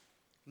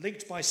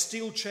 linked by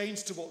steel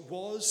chains to what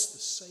was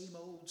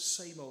the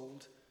same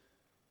old,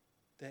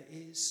 there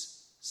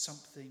is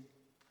something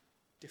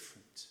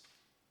different.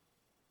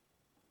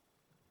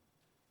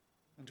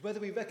 And whether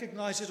we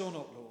recognize it or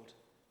not, Lord,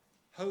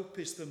 hope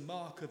is the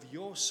mark of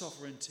your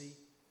sovereignty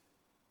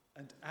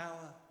and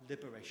our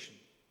liberation.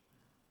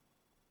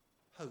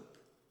 Hope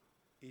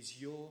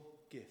is your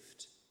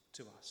gift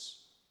to us.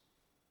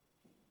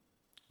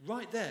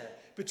 Right there,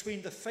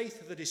 between the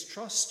faith that is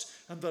trust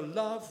and the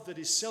love that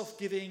is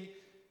self-giving,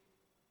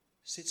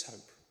 sits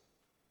hope.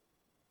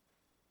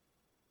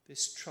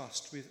 This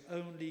trust with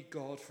only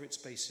God for its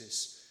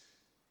basis,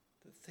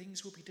 that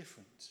things will be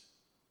different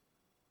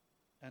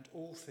and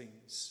all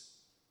things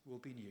will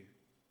be new.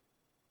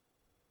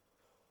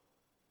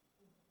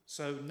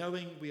 So,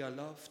 knowing we are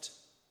loved,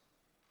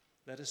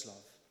 let us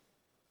love.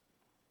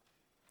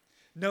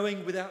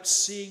 Knowing without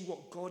seeing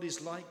what God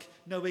is like,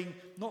 knowing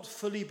not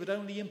fully but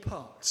only in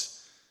part,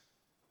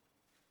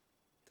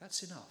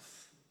 that's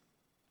enough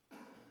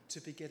to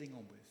be getting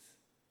on with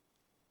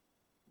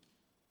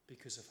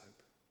because of hope.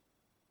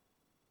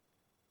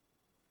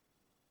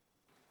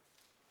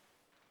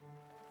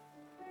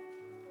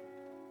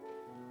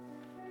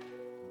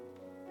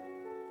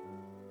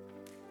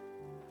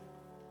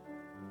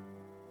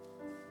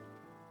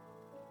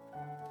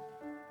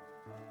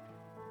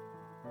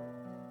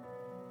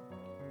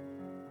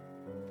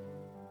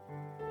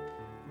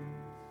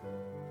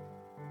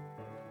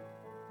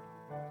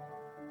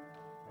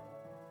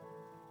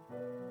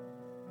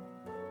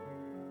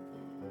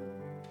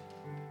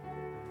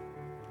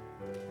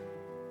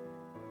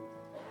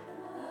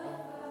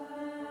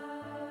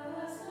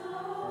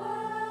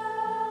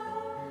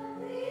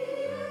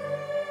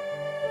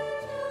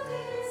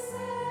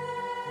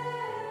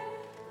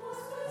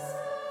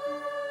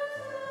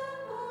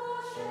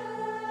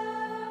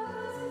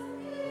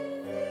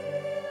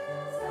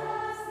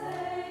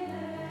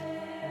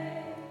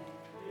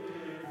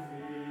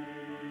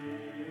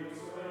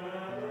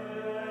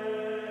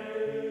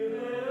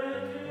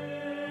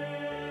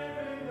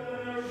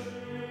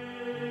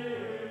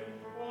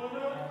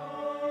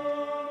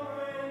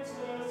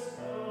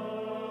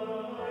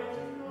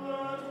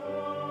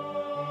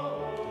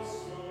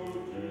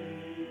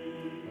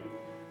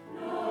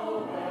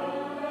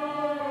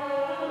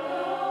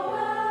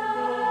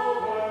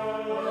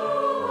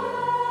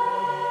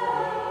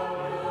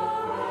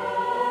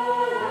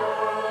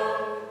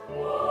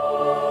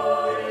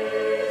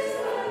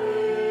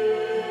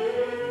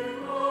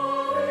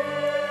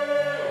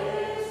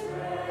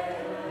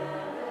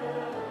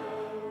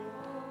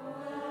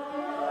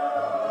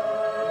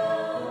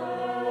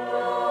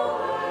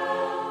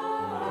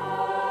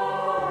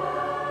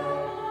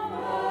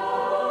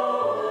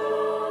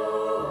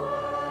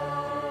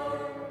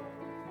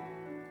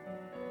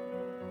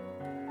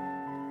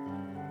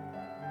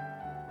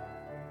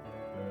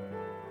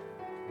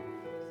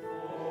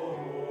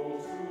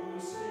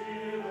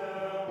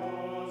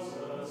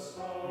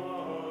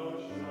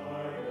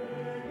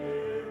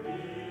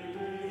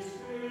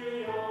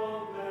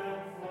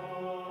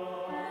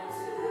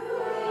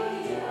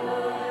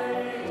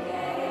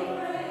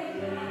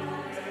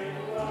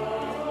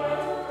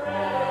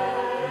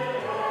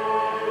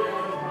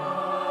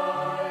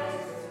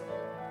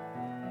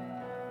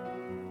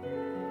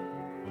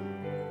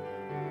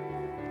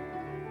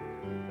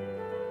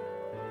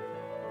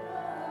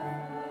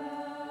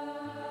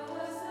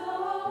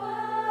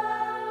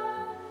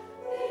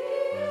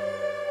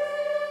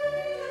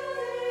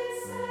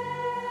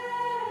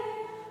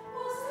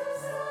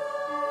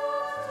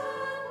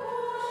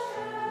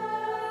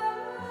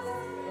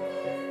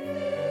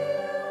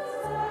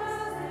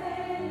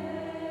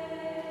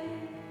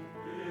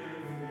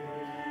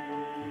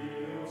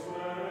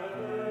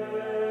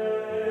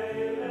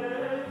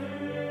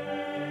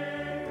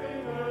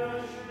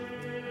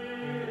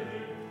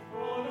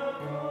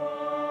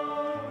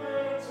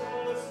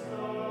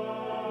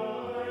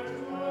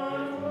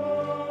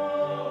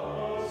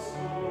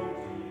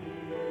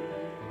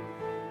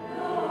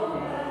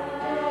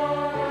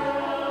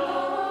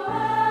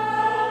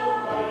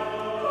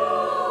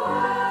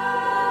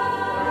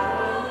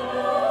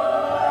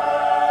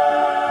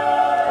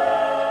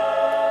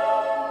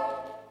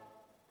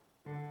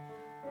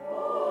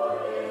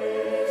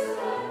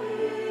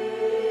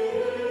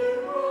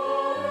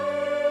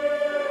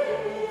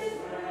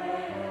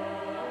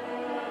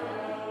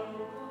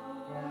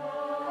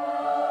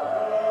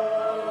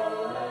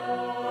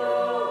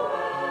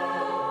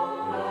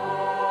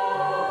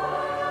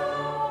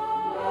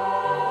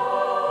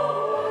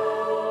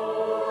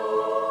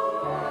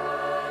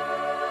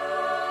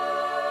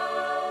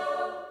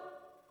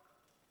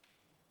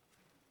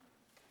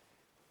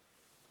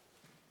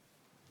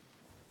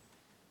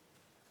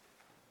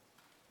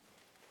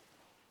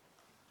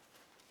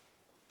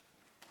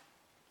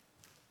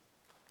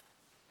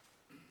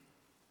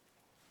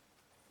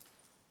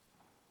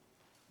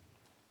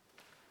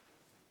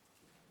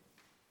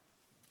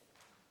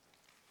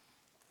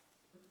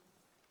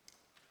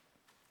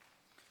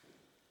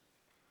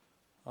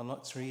 Our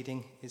next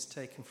reading is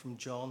taken from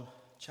John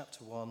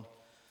chapter 1,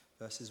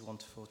 verses 1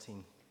 to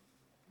 14.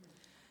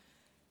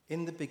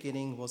 In the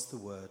beginning was the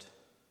Word,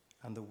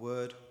 and the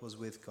Word was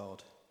with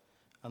God,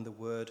 and the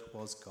Word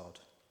was God.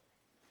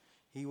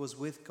 He was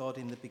with God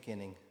in the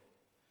beginning.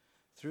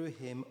 Through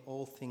him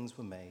all things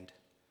were made.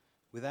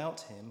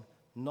 Without him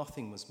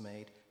nothing was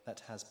made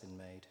that has been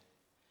made.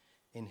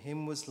 In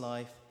him was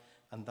life,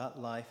 and that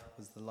life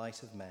was the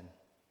light of men.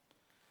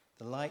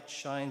 The light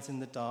shines in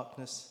the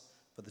darkness,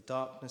 but the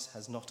darkness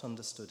has not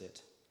understood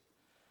it.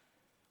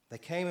 There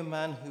came a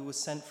man who was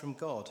sent from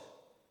God.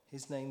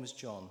 His name was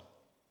John.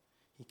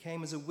 He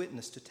came as a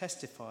witness to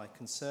testify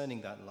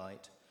concerning that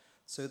light,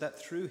 so that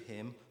through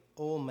him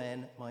all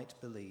men might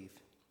believe.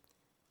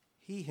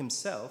 He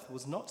himself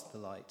was not the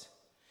light.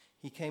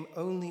 He came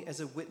only as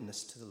a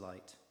witness to the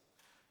light.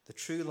 The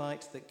true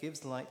light that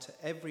gives light to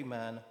every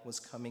man was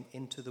coming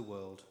into the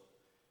world.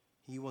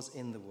 He was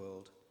in the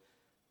world,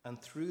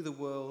 and through the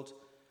world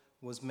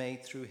was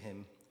made through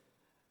him.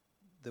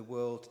 The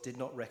world did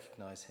not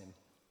recognize him.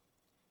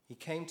 He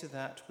came to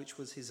that which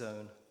was his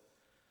own,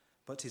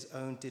 but his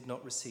own did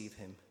not receive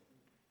him.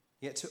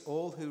 Yet to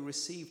all who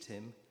received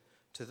him,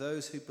 to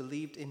those who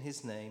believed in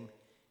his name,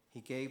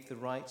 he gave the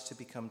right to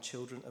become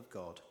children of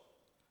God,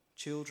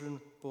 children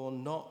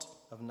born not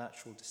of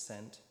natural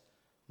descent,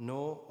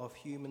 nor of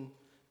human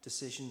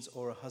decisions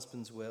or a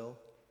husband's will,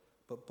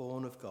 but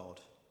born of God.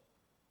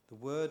 The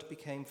Word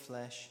became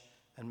flesh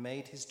and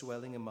made his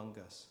dwelling among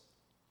us.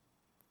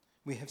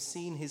 We have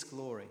seen his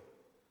glory,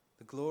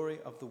 the glory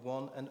of the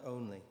one and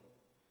only,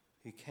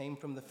 who came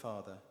from the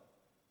Father,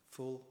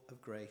 full of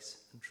grace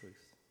and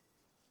truth.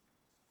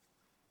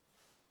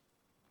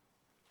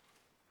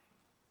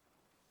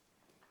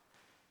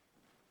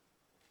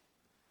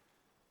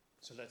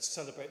 So let's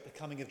celebrate the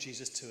coming of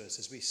Jesus to us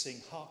as we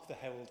sing Hark the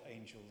Herald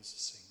Angels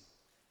Sing.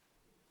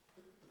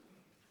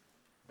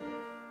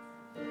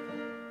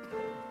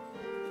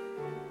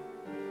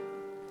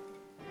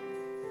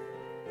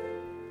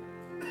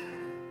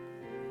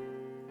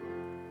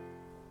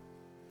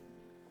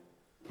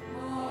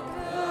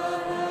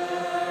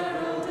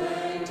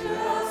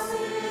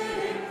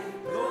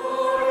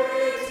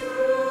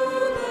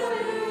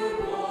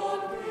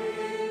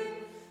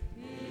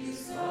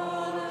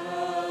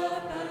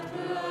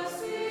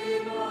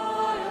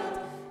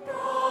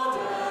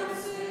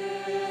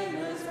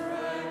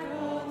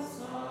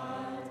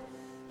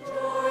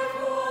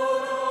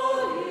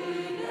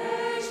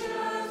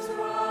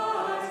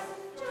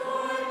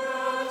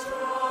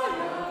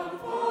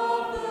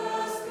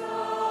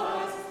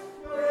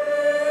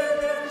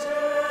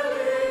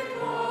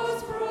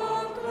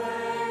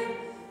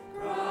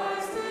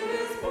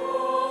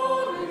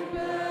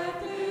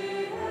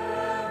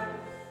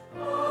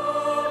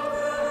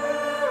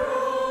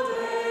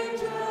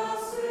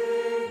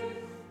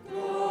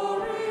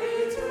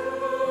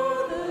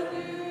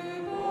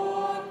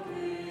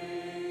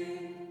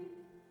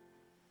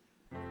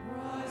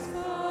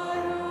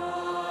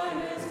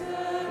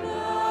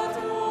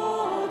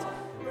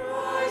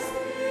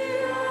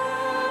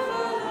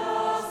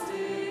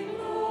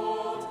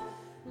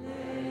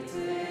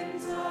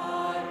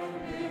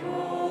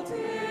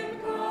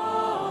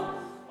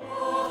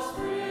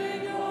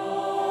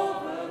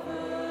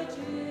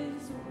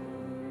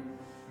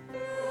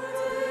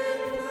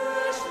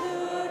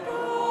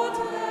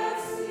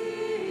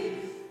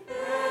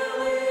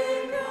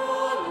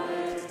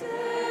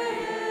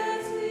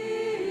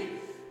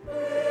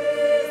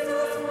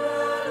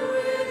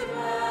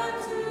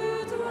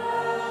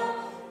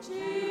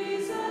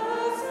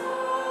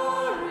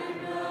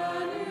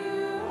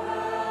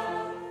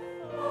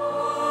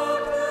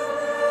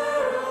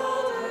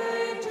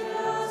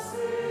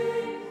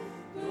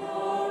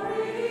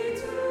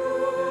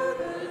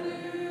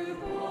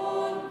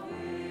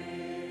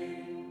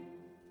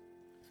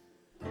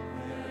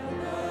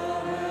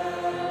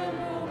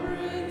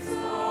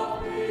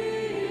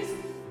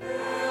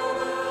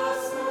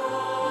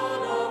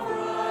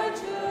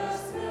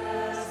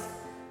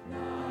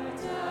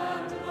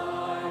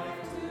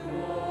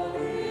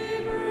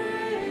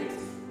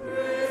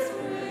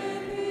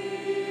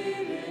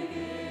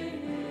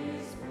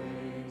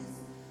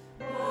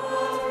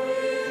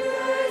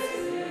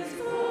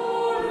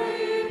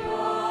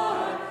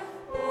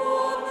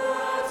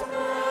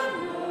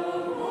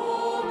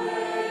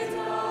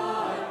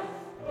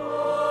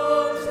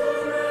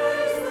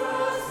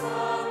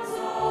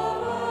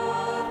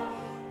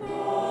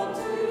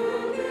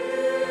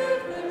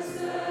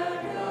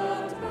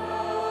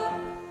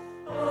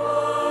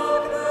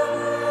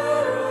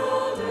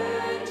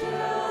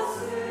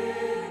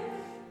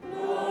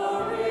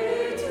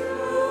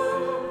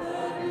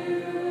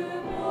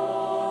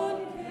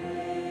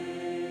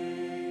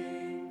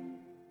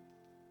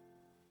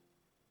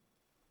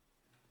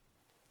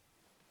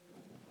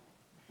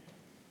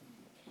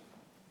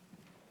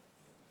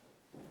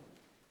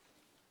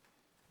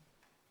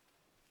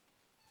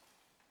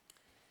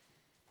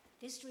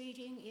 This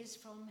reading is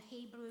from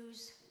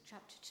Hebrews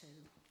chapter 2.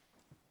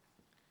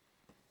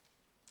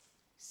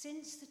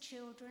 Since the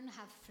children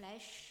have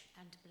flesh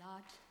and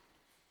blood,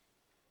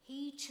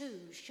 he too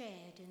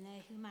shared in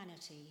their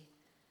humanity,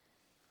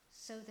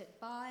 so that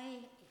by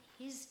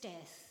his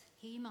death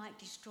he might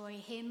destroy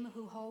him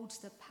who holds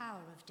the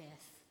power of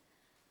death,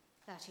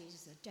 that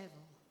is, the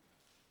devil,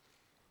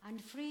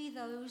 and free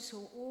those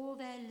who all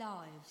their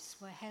lives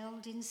were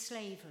held in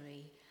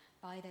slavery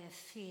by their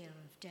fear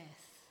of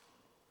death.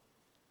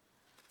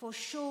 For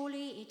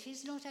surely it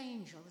is not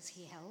angels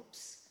he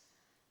helps,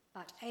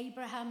 but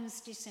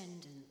Abraham's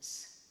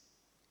descendants.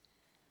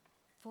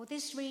 For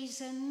this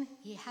reason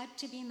he had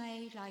to be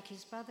made like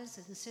his brothers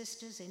and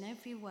sisters in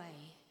every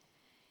way,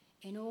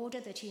 in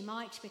order that he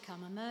might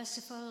become a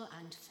merciful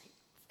and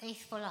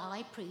faithful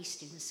high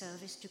priest in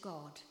service to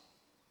God,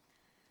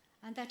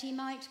 and that he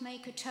might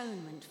make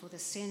atonement for the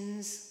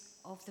sins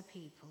of the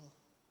people.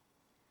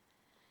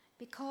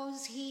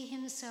 Because he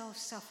himself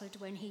suffered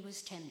when he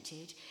was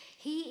tempted,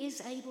 he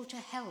is able to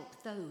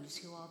help those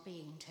who are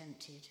being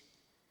tempted.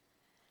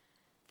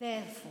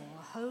 Therefore,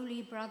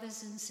 holy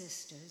brothers and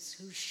sisters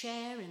who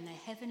share in the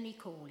heavenly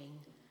calling,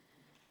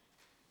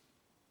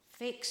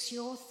 fix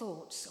your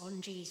thoughts on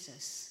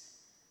Jesus,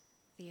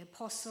 the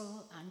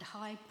apostle and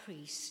high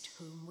priest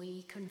whom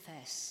we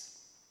confess.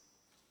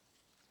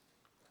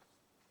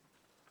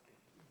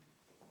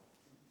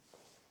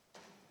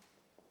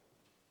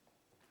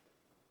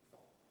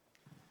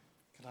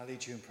 Can I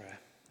lead you in prayer?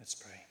 Let's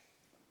pray.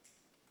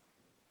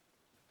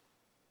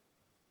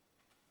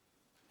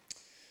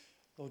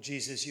 Lord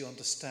Jesus, you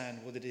understand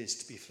what it is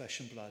to be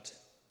flesh and blood.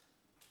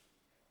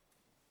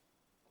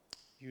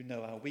 You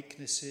know our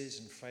weaknesses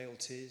and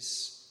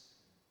frailties,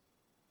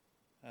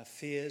 our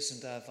fears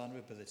and our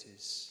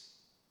vulnerabilities.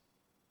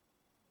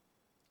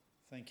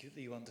 Thank you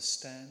that you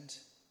understand,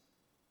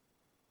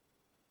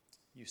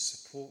 you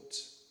support,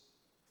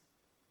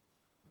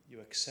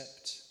 you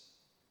accept,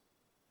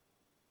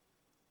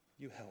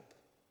 you help.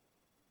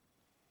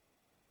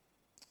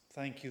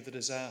 Thank you that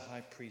as our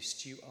high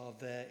priest, you are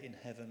there in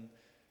heaven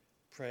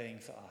praying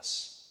for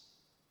us.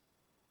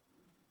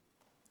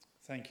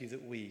 Thank you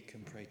that we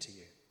can pray to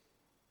you.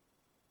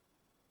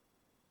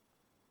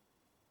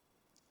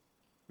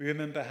 We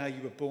remember how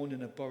you were born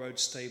in a borrowed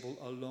stable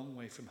a long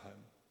way from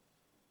home.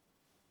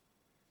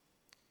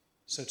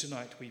 So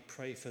tonight we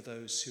pray for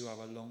those who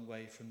are a long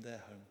way from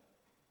their home.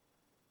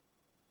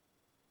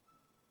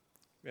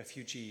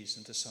 Refugees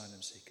and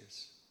asylum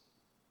seekers.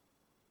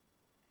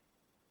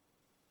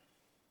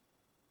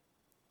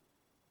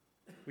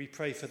 We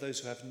pray for those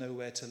who have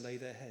nowhere to lay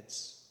their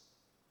heads.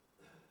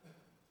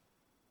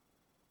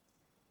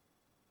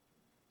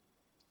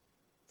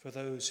 For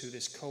those who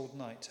this cold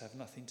night have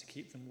nothing to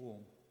keep them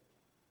warm.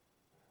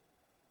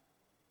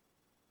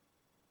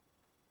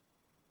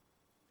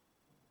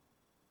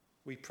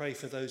 We pray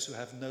for those who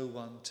have no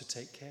one to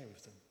take care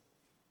of them.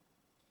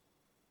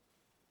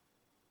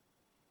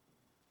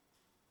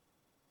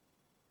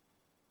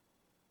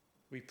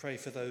 We pray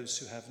for those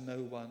who have no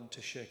one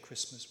to share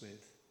Christmas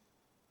with.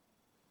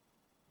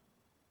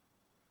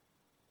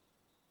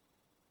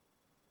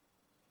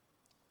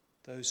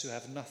 Those who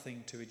have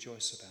nothing to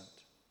rejoice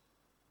about.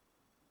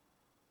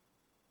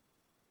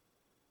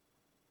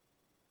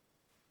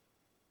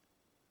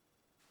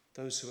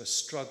 Those who are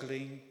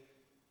struggling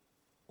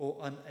or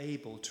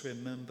unable to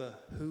remember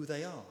who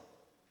they are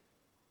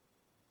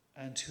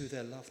and who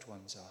their loved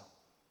ones are.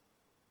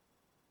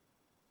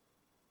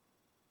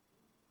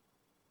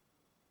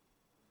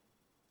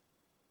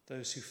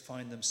 Those who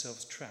find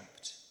themselves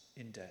trapped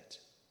in debt.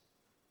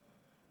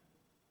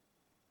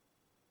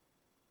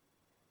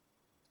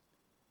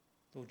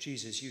 Lord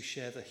Jesus, you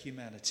share the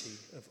humanity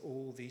of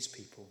all these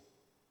people.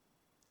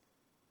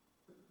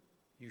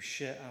 You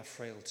share our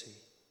frailty.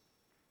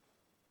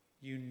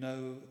 You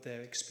know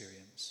their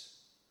experience.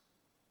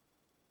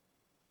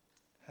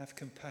 Have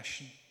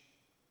compassion,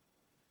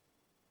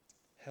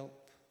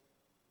 help,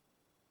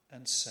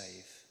 and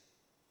save.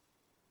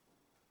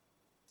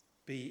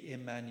 Be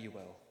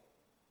Emmanuel,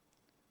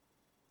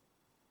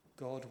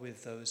 God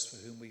with those for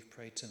whom we've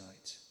prayed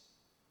tonight,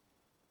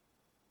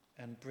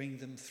 and bring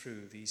them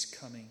through these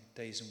coming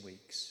days and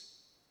weeks,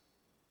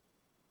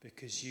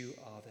 because you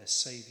are their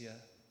Saviour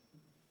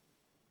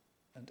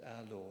and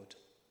our Lord,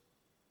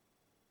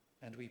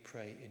 and we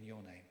pray in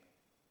your name.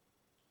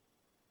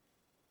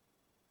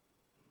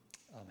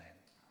 Amen.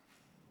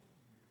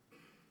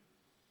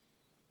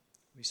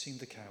 We sing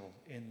the carol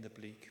In the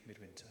Bleak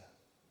Midwinter.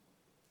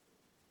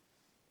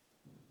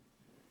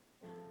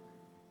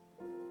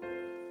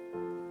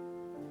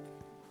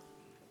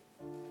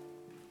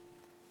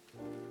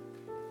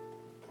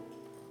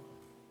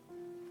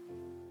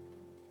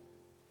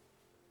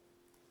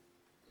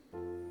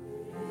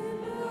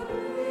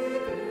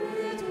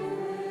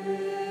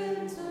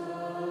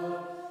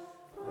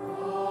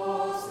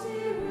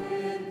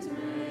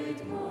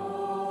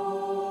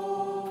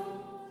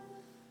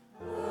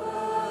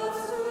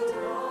 Stood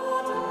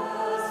hard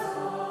as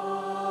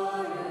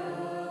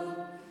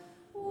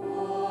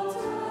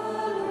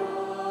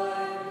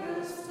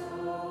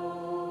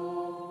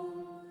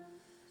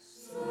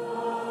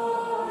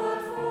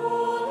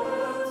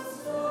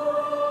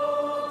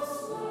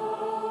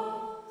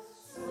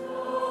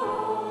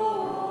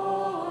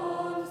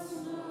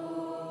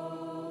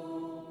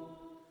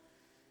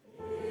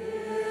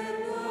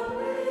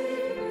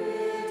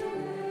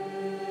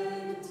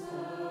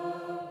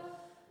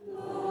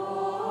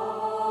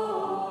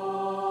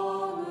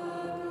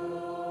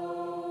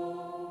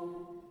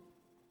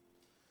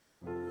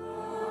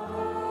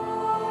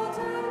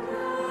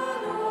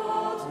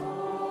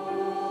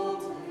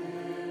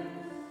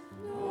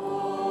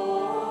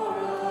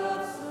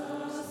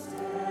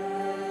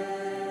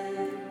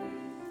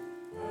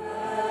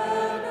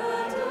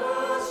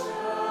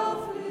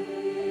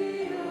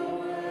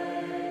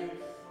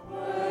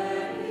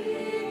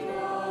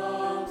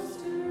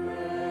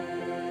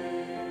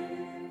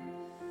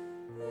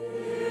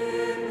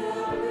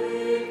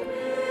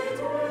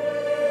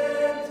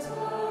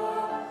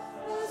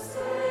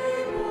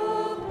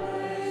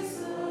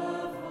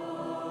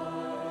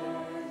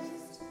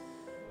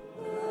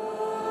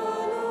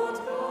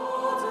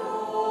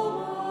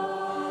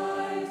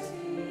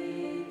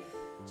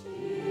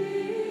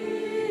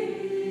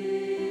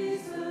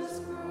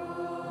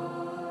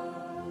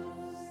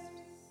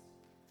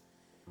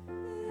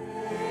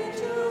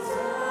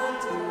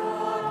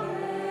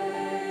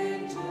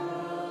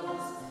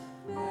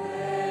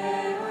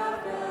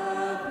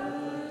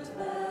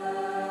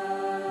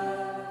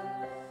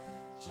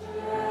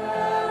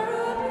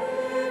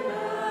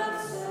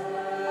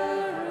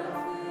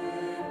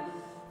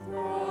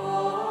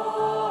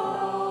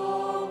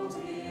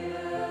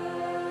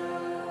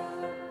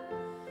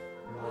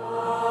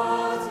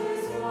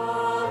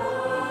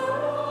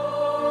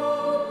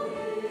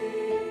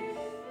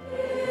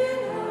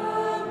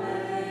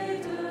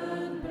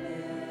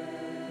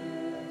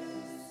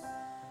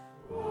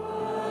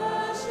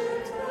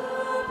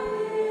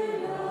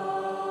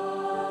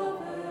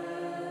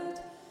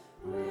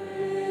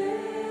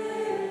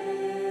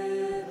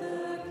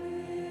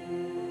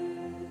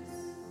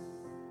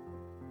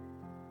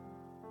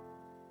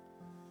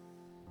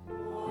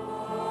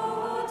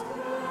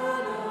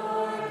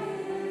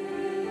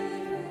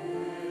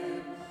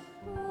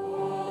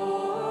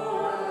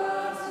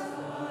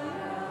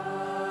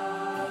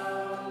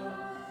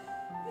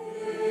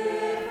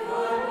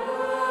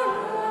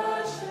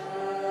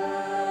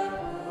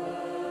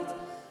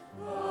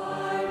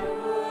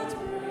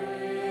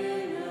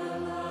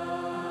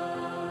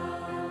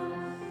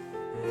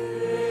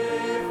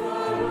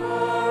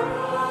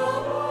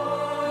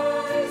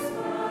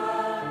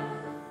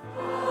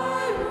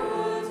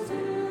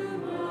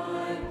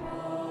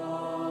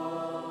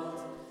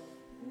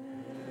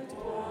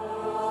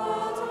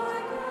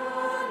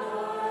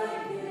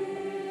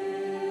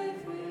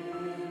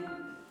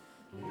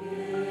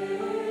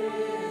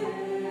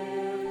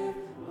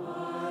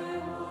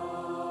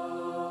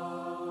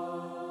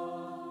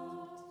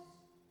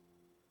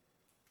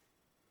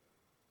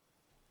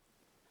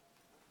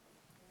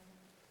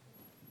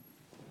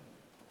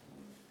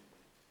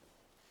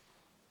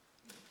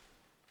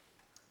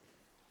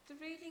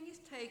reading is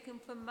taken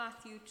from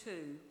Matthew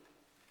 2.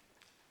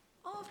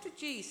 After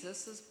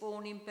Jesus was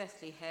born in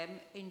Bethlehem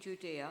in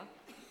Judea,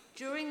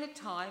 during the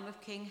time of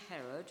King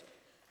Herod,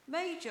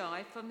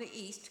 Magi from the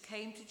east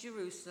came to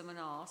Jerusalem and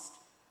asked,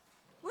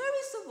 "Where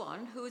is the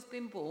one who has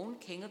been born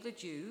King of the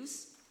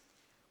Jews?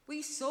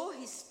 We saw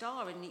his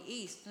star in the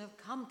east and have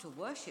come to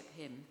worship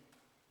him."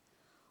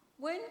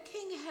 When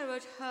King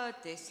Herod heard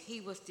this,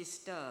 he was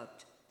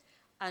disturbed,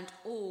 and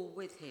all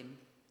with him.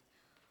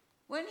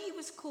 When he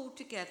was called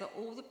together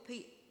all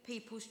the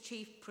people's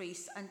chief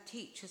priests and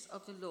teachers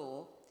of the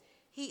law,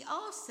 he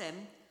asked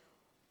them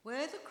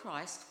where the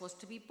Christ was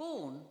to be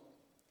born.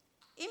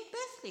 "In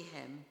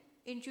Bethlehem,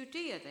 in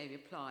Judea," they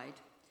replied,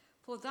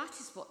 "for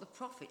that is what the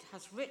prophet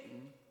has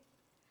written.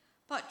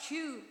 But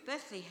you,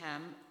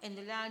 Bethlehem, in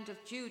the land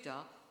of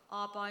Judah,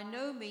 are by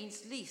no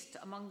means least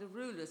among the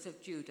rulers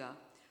of Judah,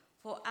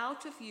 for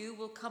out of you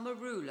will come a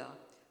ruler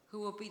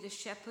who will be the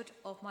shepherd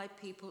of my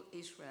people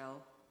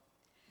Israel."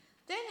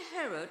 Then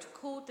Herod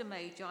called the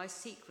Magi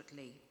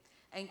secretly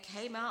and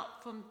came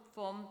out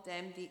from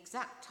them the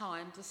exact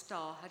time the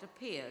star had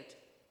appeared.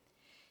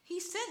 He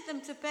sent them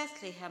to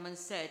Bethlehem and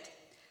said,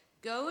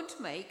 "Go and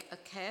make a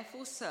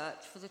careful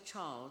search for the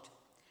child.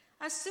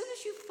 As soon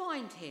as you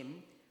find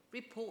him,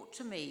 report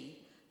to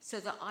me,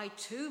 so that I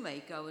too may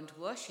go and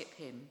worship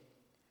him."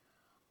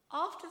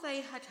 After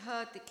they had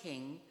heard the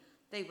king,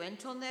 they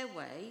went on their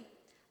way,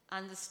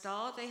 and the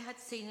star they had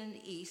seen in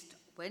the east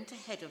went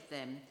ahead of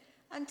them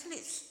until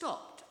it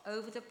stopped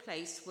over the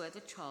place where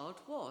the child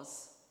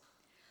was.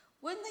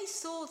 When they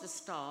saw the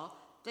star,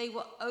 they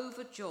were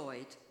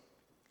overjoyed.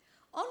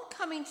 On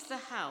coming to the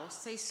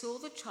house, they saw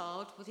the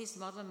child with his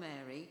mother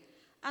Mary,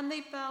 and they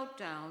bowed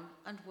down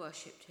and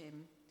worshipped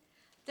him.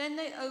 Then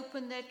they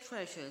opened their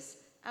treasures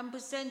and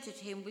presented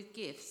him with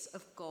gifts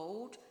of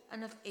gold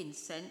and of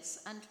incense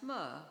and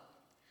myrrh.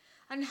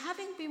 And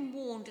having been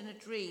warned in a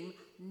dream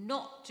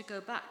not to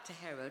go back to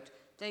Herod,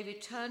 they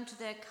returned to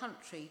their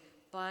country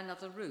by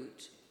another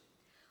route.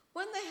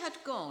 When they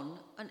had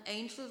gone, an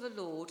angel of the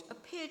Lord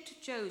appeared to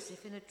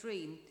Joseph in a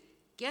dream.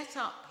 "Get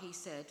up," he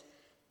said,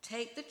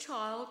 "take the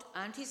child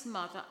and his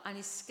mother and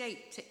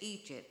escape to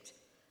Egypt.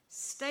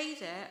 Stay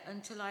there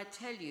until I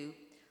tell you,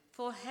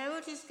 for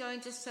Herod is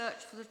going to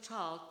search for the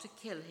child to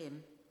kill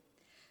him."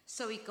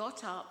 So he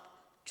got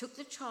up, took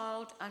the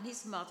child and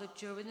his mother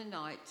during the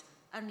night,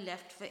 and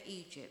left for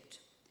Egypt,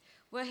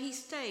 where he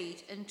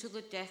stayed until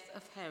the death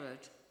of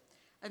Herod.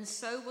 And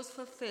so was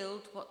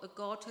fulfilled what the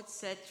God had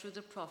said through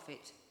the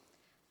prophet,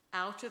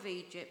 "Out of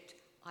Egypt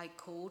I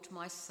called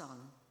my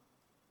son."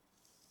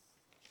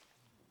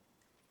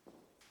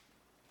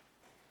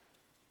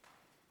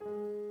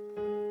 Lula,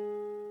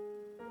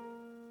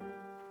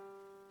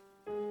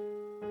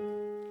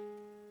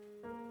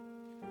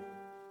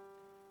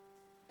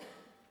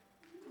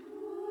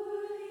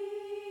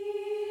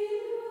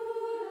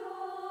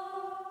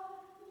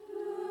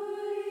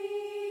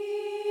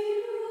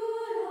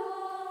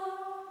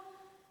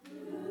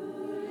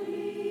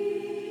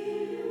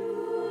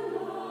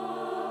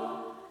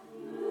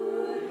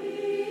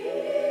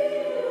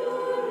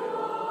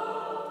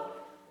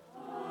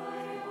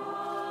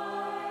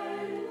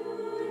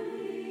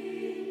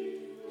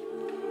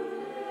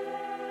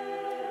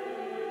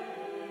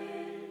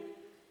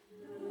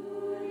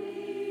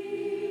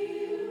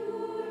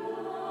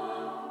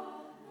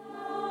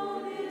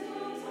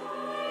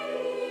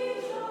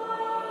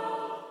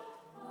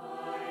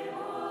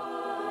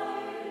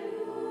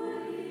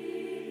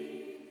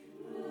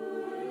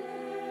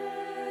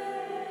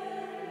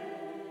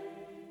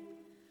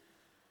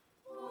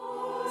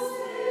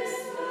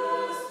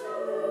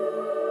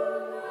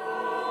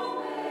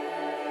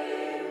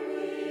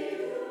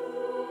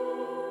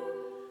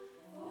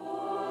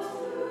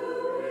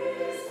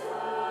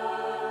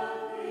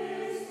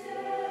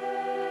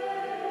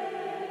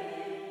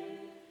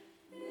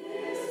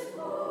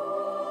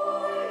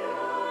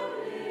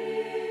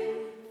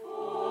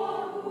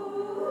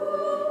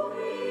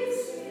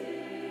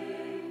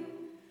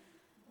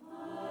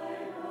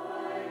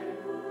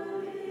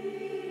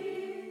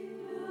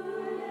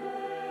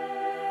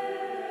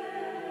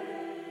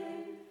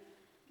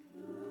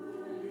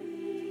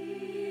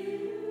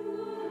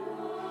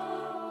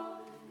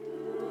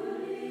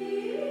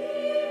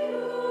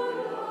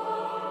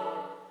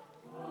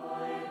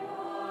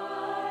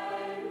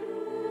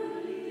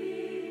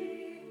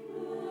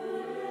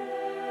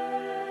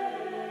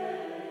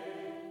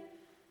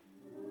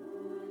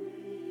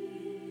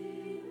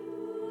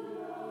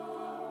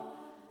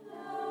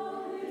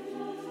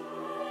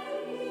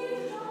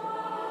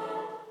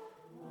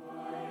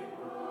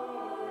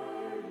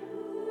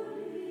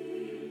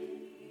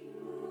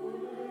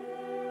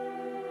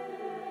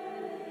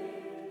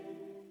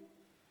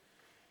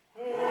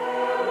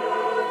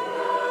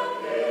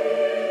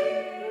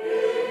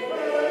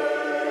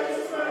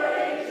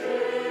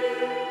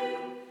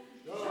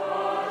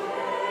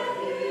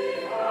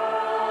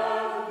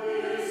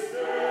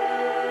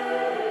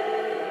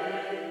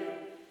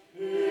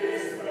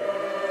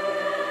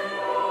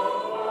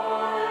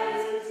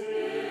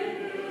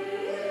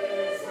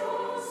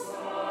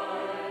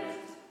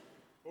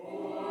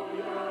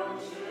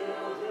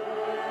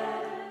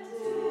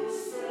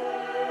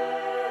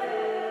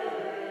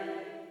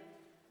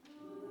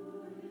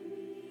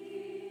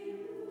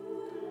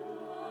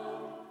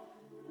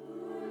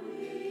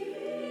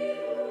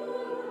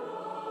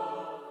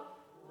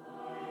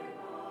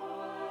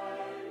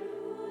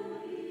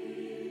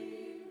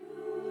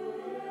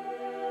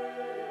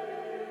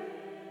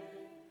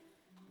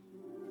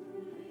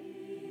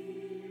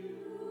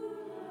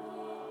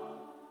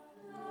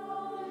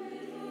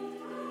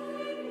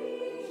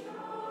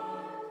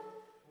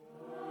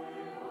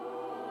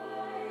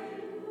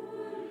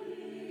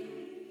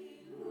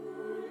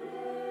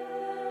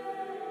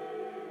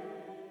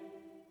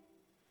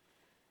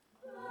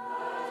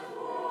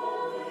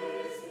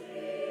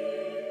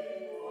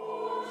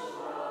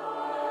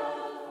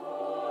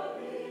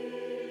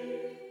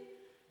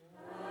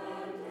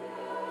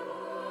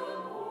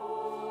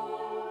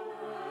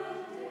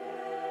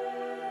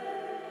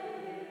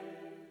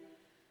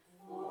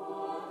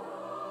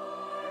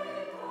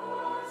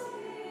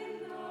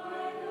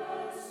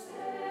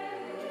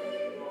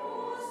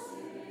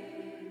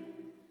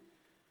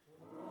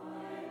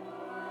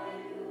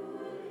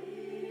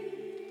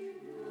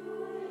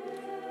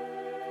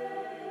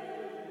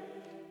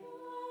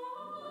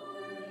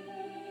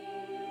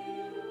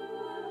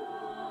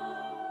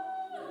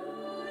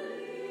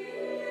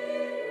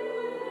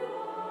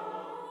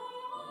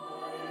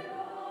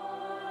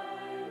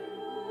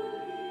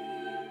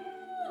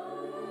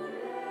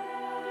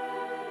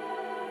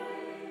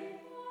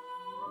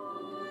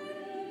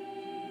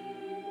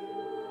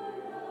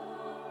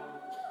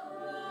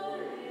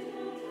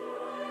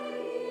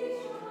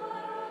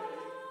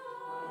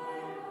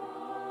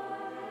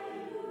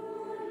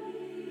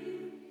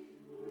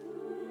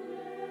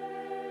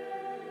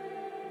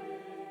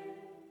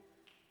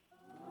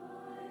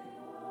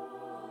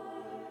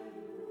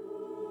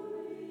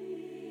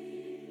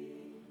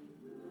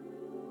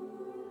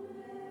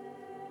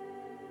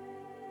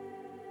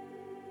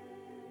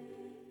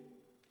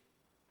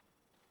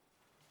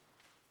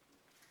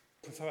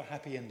 prefer a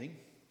happy ending.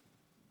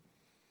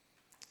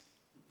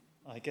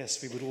 I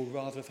guess we would all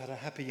rather have had a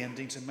happy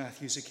ending to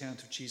Matthew's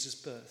account of Jesus'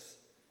 birth.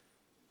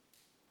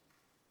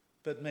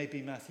 But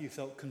maybe Matthew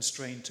felt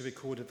constrained to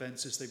record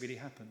events as they really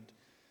happened.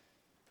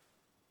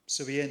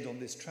 So we end on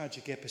this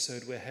tragic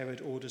episode where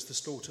Herod orders the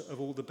slaughter of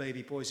all the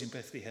baby boys in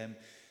Bethlehem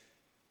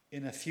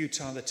in a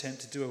futile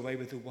attempt to do away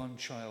with the one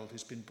child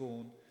who's been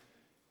born,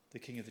 the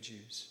King of the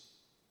Jews.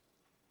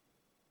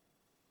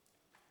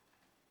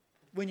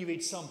 When you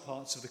read some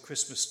parts of the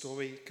Christmas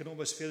story, it can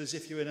almost feel as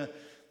if you're in a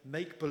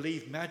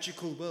make-believe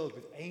magical world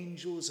with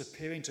angels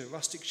appearing to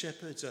rustic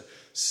shepherds, a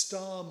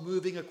star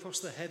moving across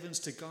the heavens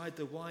to guide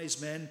the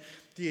wise men,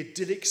 the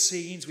idyllic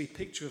scenes we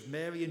picture of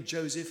Mary and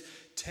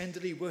Joseph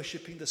tenderly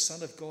worshipping the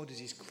Son of God as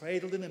he's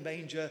cradled in a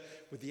manger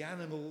with the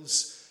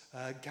animals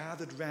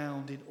gathered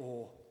round in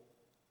awe.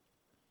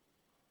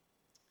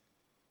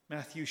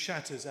 Matthew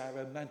shatters our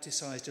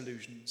romanticised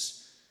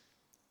illusions,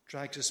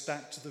 drags us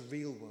back to the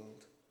real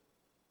world,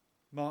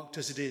 marked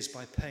as it is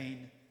by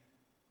pain,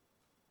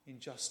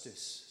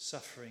 injustice,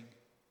 suffering,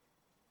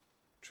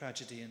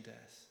 tragedy and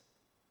death.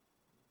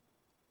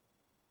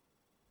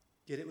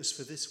 Yet it was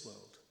for this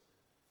world,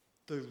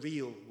 the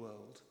real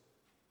world,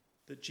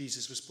 that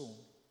Jesus was born.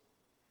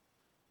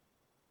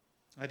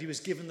 And he was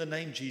given the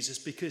name Jesus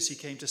because he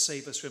came to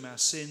save us from our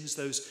sins,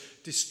 those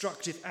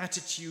destructive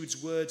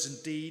attitudes, words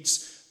and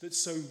deeds that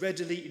so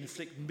readily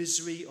inflict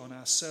misery on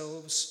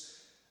ourselves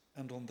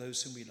and on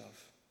those whom we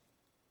love.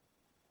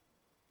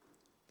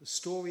 The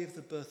story of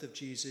the birth of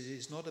Jesus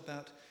is not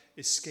about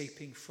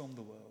escaping from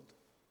the world.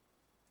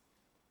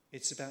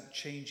 It's about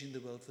changing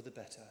the world for the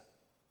better,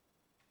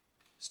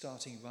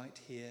 starting right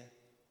here,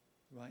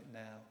 right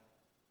now,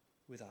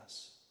 with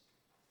us.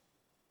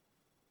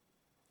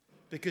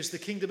 Because the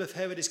kingdom of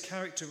Herod is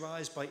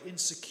characterized by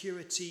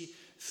insecurity,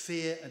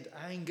 fear and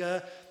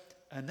anger,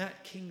 and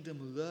that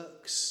kingdom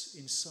lurks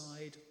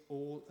inside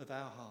all of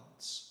our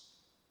hearts.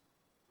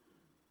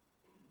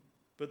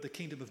 But the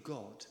kingdom of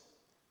God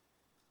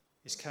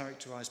is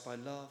characterized by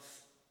love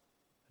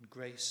and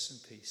grace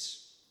and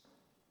peace.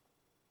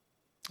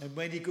 And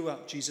when he grew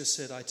up, Jesus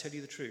said, I tell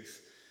you the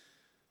truth,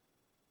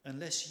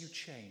 unless you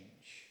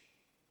change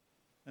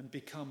and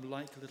become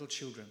like little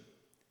children,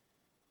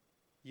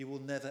 you will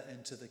never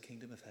enter the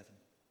kingdom of heaven.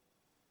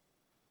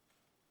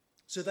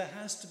 So there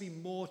has to be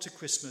more to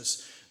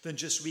Christmas than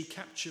just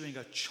recapturing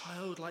a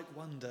childlike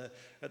wonder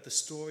at the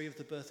story of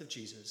the birth of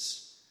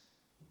Jesus.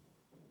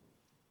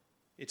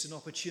 It's an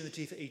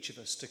opportunity for each of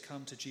us to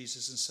come to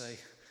Jesus and say,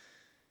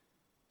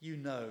 you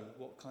know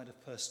what kind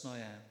of person I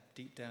am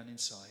deep down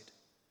inside.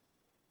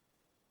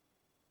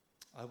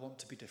 I want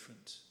to be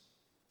different.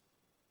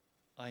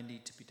 I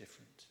need to be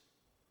different.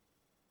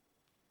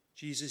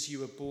 Jesus, you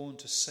were born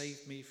to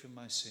save me from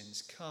my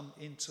sins. Come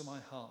into my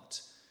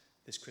heart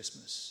this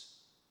Christmas.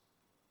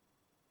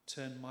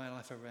 Turn my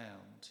life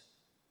around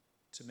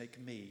to make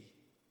me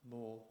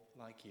more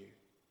like you.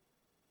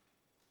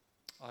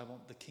 I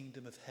want the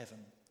kingdom of heaven,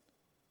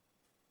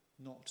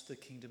 not the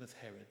kingdom of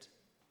Herod,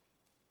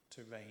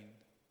 to reign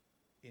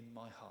in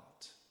my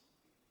heart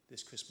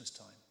this Christmas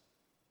time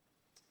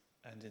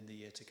and in the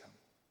year to come.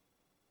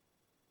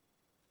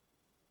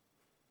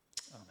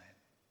 Amen.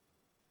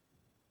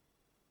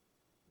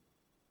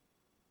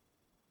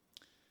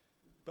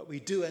 But we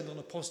do end on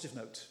a positive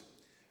note.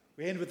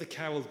 We end with the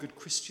carol, Good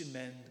Christian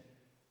Men,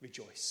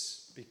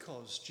 Rejoice,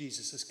 because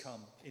Jesus has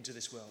come into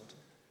this world.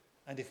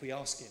 And if we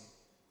ask him,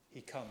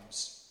 he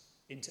comes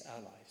into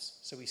our lives.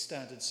 So we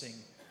stand and sing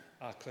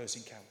our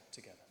closing carol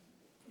together.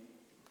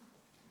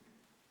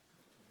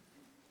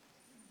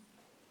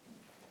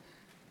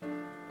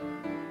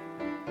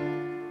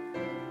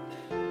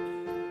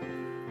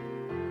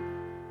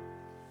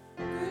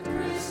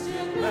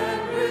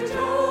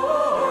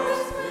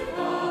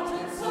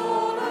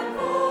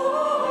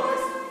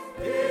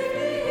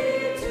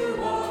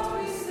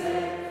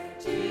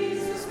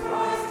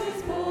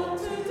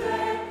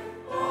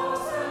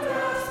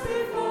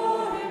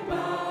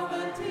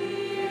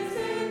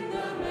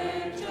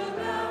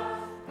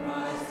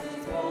 Christ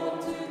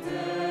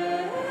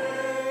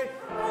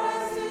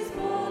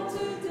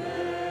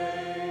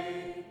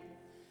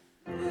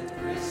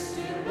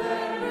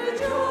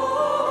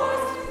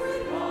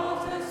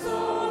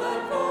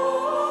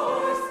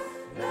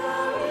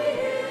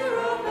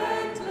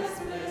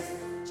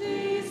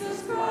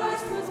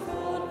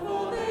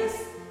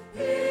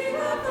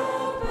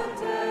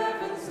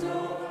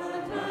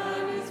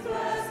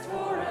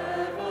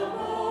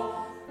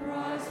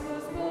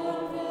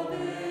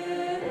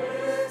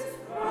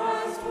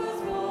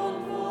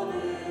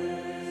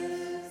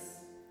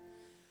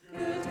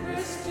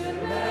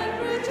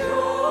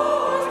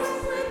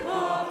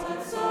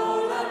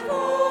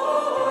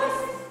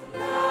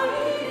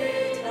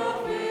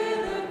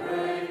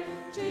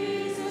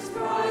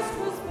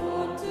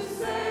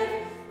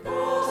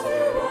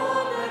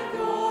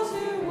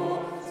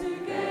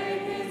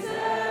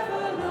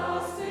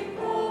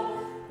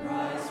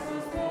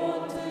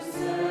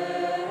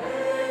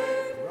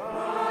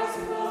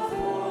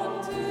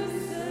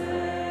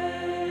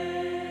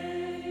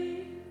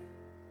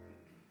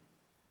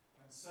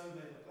so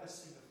may the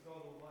blessing of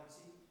God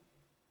Almighty,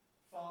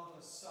 Father,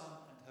 Son,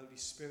 and Holy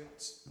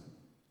Spirit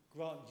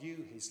grant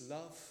you his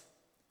love,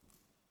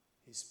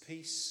 his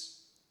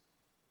peace,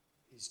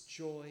 his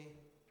joy,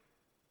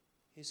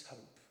 his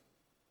hope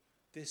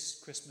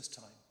this Christmas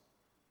time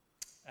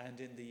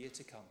and in the year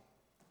to come.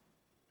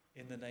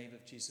 In the name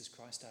of Jesus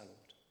Christ our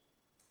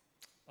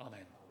Lord.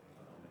 Amen.